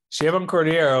 Chevan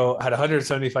Cordeiro had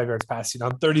 175 yards passing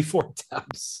on 34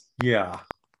 attempts. Yeah,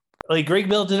 Greg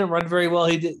Mill didn't run very well.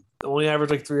 He did only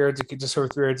average 3 yards, just over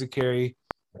 3 yards a carry.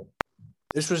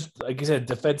 This was, like you said,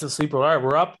 defensive sleeper. All right,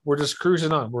 we're up. We're just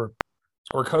cruising on. We're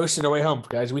coasting our way home,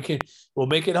 guys. We'll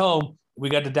make it home. We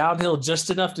got the downhill just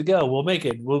enough to go. We'll make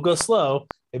it. We'll go slow.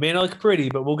 It may not look pretty,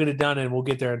 but we'll get it done and we'll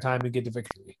get there in time and get the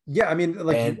victory. Yeah,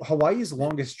 Hawaii's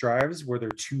longest drives were their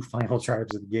 2 final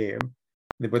drives of the game,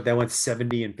 but that went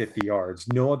 70 and 50 yards.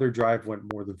 No other drive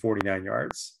went more than 49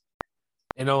 yards.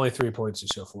 And only 3 points to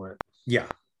show for it. Yeah.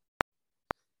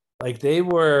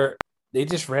 They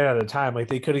just ran out of time.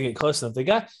 They couldn't get close enough. They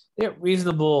got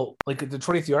reasonable, at the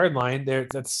 20th-yard line.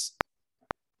 That's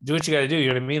do what you got to do. You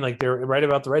know what I mean? They're right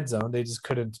about the red zone. They just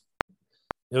couldn't.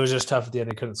 It was just tough at the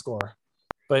end. They couldn't score.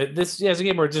 But this is a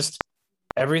game where just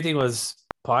everything was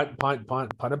punt, and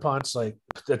punch,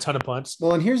 a ton of punts.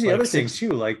 Well, and here's the other thing too.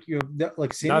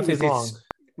 Nothing long.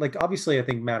 Obviously, I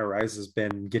think Matt Arise has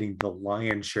been getting the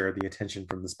lion's share of the attention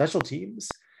from the special teams.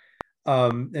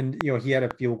 And he had a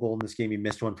field goal in this game. He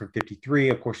missed one from 53.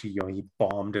 Of course, he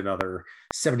bombed another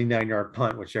 79-yard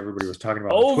punt, which everybody was talking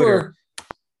about on Twitter.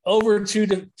 Over two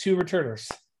returners.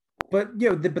 But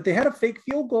but they had a fake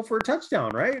field goal for a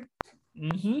touchdown, right?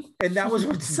 Mm-hmm. And that was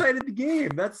what decided the game.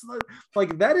 That's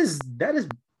that is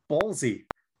ballsy.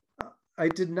 I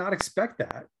did not expect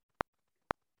that.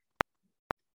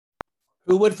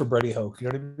 Who would for Brady Hoke? You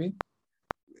know what I mean?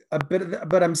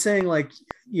 But I'm saying I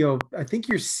think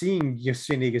you're seeing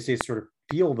San Diego State sort of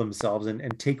feel themselves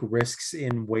and take risks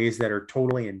in ways that are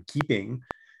totally in keeping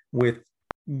with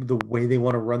the way they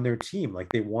want to run their team.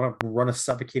 They want to run a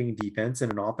suffocating defense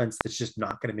and an offense that's just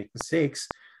not going to make mistakes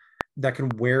that can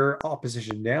wear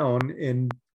opposition down.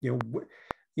 And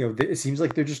it seems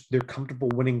like they're comfortable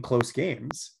winning close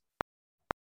games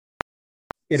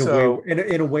in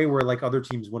a way where other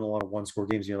teams win a lot of 1-score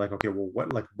games. And you're like, okay, well,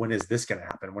 when is this going to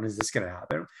happen? When is this going to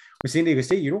happen? With San Diego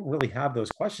State, you don't really have those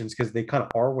questions because they kind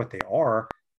of are what they are,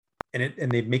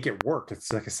 and they make it work.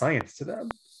 It's like a science to them.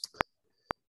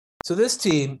 So this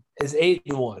team is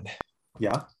 8-1.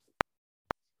 Yeah.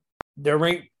 They're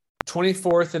ranked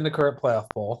 24th in the current playoff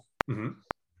poll. Mm-hmm.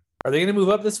 Are they going to move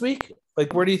up this week?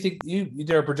 Like, where do you think you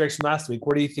did a projection last week?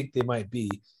 Where do you think they might be?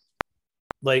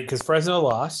 Like, because Fresno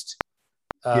lost.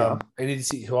 Yeah. I need to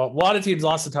see. A lot of teams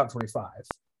lost the top 25.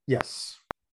 Yes.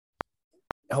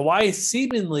 Hawaii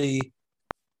seemingly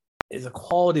is a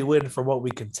quality win from what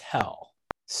we can tell.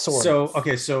 So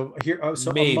here,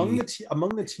 so Maybe.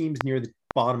 among the teams near the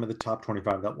bottom of the top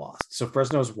 25 that lost. So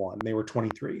Fresno's won; they were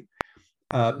 23.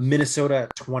 Minnesota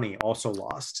at 20 also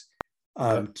lost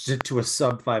to a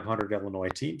sub 500 Illinois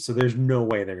team. So there's no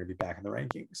way they're going to be back in the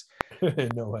rankings.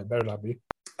 No, it better not be.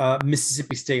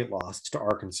 Mississippi State lost to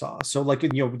Arkansas. So the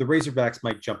Razorbacks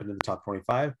might jump into the top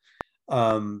 25.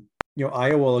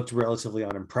 Iowa looked relatively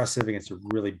unimpressive against a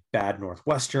really bad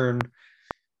Northwestern.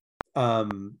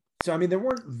 So, I mean, there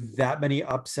weren't that many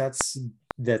upsets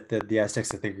that the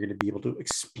Aztecs, I think, are going to be able to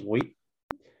exploit.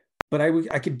 But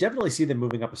I could definitely see them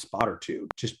moving up a spot or two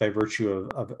just by virtue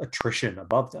of attrition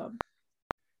above them.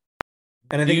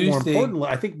 And I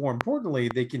think more importantly,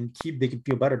 they can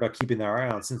feel better about keeping their eye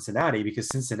on Cincinnati, because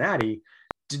Cincinnati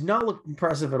did not look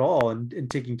impressive at all in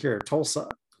taking care of Tulsa.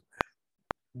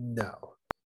 No.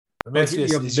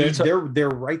 They're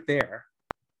right there.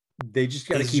 They just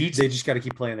got to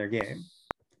keep playing their game.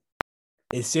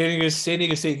 Is San Diego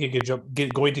State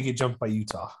going to get jumped by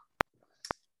Utah?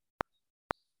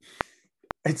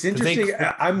 It's interesting.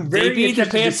 They beat the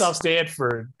pants off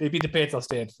Stanford.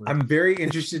 I'm very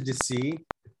interested to see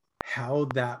how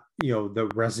that, the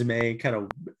resume kind of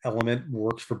element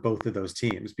works for both of those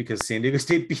teams, because San Diego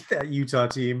State beat that Utah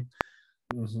team.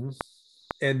 Mm-hmm.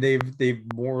 And they've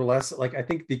more or less, I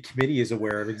think the committee is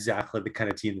aware of exactly the kind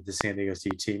of team that the San Diego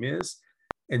State team is.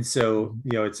 And so,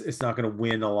 it's not going to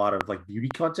win a lot of beauty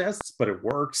contests, but it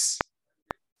works.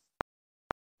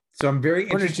 So I'm very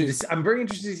interested to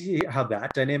see how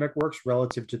that dynamic works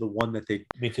relative to the one that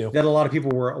that a lot of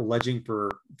people were alleging for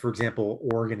example,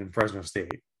 Oregon and Fresno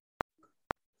State.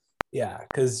 Yeah,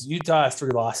 because Utah has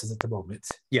 3 losses at the moment.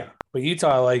 Yeah. But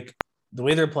Utah, the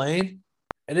way they're playing,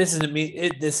 and this isn't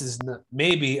me. This is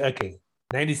maybe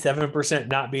 97%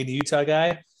 not being the Utah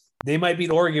guy. They might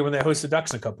beat Oregon when they host the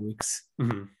Ducks in a couple weeks.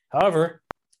 Mm-hmm. However,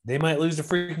 they might lose to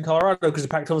freaking Colorado because the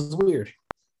Pac-12 is weird.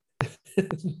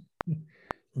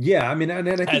 Yeah, I mean, and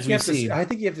I think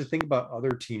you have to think about other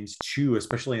teams too,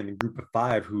 especially in the group of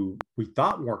 5 who we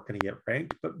thought weren't going to get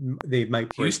ranked, but they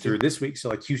might break through this week.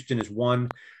 So Houston is one,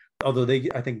 although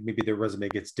I think maybe their resume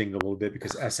gets dinged a little bit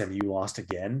because SMU lost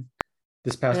again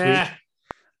this past week.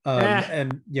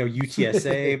 And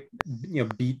UTSA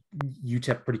beat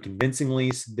UTEP pretty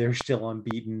convincingly, so they're still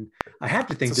unbeaten. I have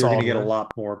to think they're going to get a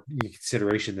lot more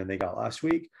consideration than they got last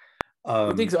week.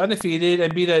 I think so, undefeated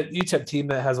and beat a UTEP team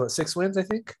that has 6 wins, I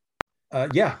think.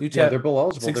 UTEP, they're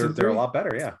both eligible. They're a lot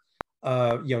better.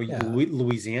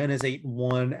 Louisiana is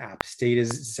 8-1. App State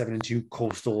is 7-2.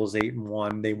 Coastal is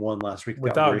 8-1. They won last week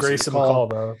without Grayson McCall,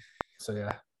 though. So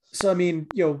yeah. So I mean,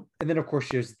 and then of course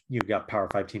you've got Power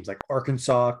 5 teams like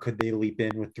Arkansas. Could they leap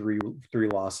in with three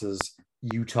losses?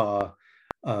 Utah.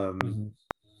 So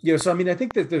I mean, I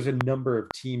think that there's a number of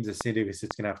teams that San Diego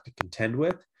State's going to have to contend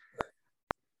with.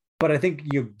 But I think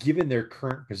given their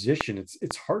current position,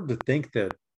 it's hard to think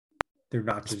that they're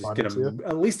not just going to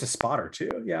at least a spot or two.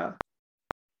 Yeah.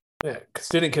 Yeah.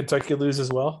 Didn't Kentucky lose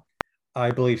as well? I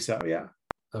believe so. Yeah.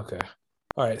 Okay.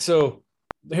 All right. So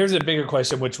here's a bigger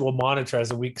question, which we'll monitor as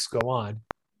the weeks go on.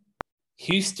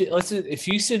 If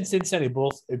Houston and Cincinnati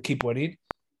both keep winning,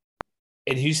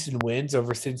 and Houston wins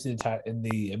over Cincinnati in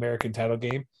the American title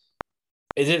game,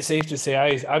 is it safe to say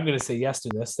I'm going to say yes to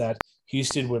this, that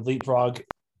Houston would leapfrog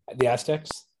the Aztecs?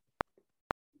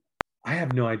 I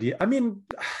have no idea. I mean,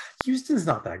 Houston's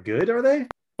not that good, are they?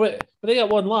 But they got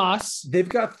 1 loss. They've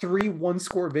got 3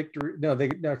 one-score victory. No, they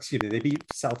beat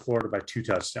South Florida by 2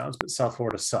 touchdowns, but South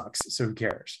Florida sucks, so who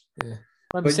cares? Yeah.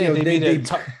 I'm saying they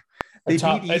beat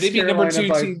number 2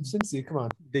 team Cincy. Come on.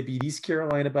 They beat East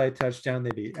Carolina by a touchdown.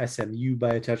 They beat SMU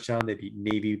by a touchdown. They beat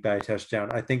Navy by a touchdown.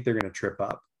 I think they're going to trip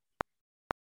up.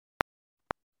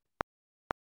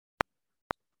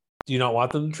 Do you not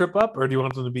want them to trip up, or do you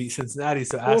want them to beat Cincinnati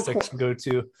so Aztecs can go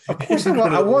to? Of course, I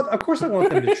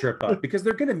want them to trip up because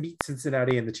they're going to meet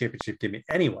Cincinnati in the championship game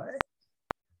anyway.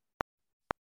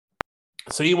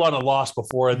 So you want a loss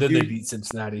before, and then they beat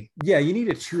Cincinnati. Yeah, you need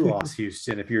a 2-loss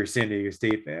Houston if you're a San Diego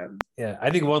State fan. Yeah,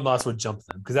 I think 1 loss would jump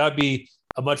them because that would be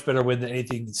a much better win than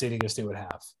anything San Diego State would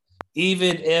have.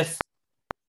 Even if,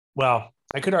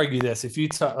 I could argue this. If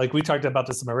Utah, we talked about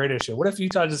this in my radio show, what if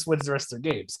Utah just wins the rest of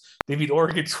their games? They beat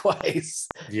Oregon twice.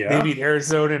 Yeah. They beat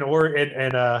Arizona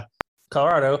and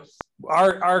Colorado.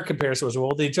 Our comparison was,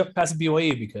 well, they jumped past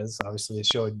BYU because obviously it's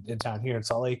showing in town here in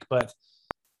Salt Lake, but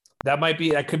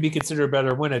that could be considered a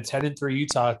better win. A 10-3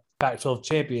 Utah Pac-12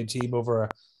 champion team over a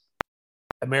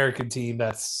American team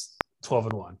that's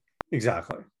 12-1.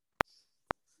 Exactly.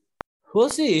 We'll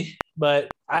see, but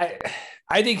I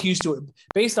think Houston,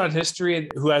 based on history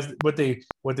and who has what the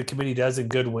committee does in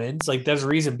good wins, like there's a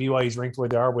reason BYU's ranked where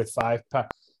they are with five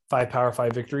Power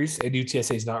 5 victories, and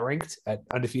UTSA is not ranked at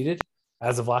undefeated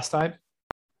as of last time.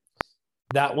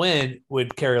 That win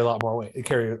would carry a lot more weight,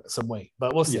 carry some weight,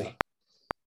 but we'll see. Yeah.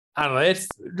 I don't know.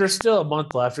 There's still a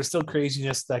month left. There's still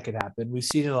craziness that could happen. We've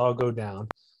seen it all go down,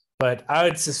 but I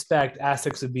would suspect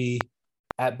Aztecs would be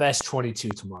at best 22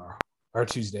 tomorrow or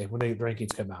Tuesday when the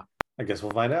rankings come out. I guess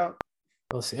we'll find out.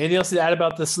 We'll see. Anything else to add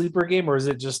about the sleeper game, or is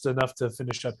it just enough to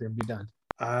finish up here and be done?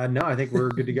 No, I think we're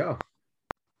good to go.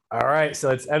 All right.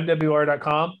 So it's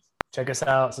mwr.com. Check us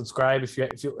out. Subscribe. If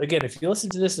you listen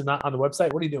to this and not on the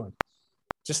website, what are you doing?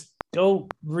 Just go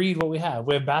read what we have.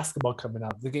 We have basketball coming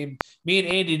out. The game, me and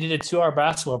Andy did a 2-hour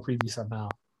basketball preview somehow.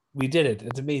 We did it.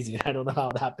 It's amazing. I don't know how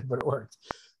it happened, but it worked.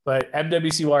 But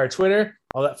MWC Wire Twitter,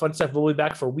 all that fun stuff. We'll be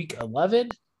back for week 11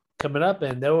 coming up,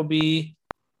 and there will be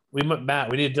we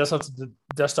need to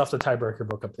dust off the tiebreaker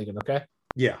book, I'm thinking, okay?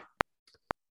 Yeah.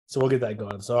 So we'll get that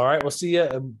going. So all right, we'll see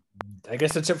you. I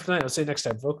guess that's it for tonight. We'll see you next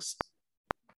time, folks.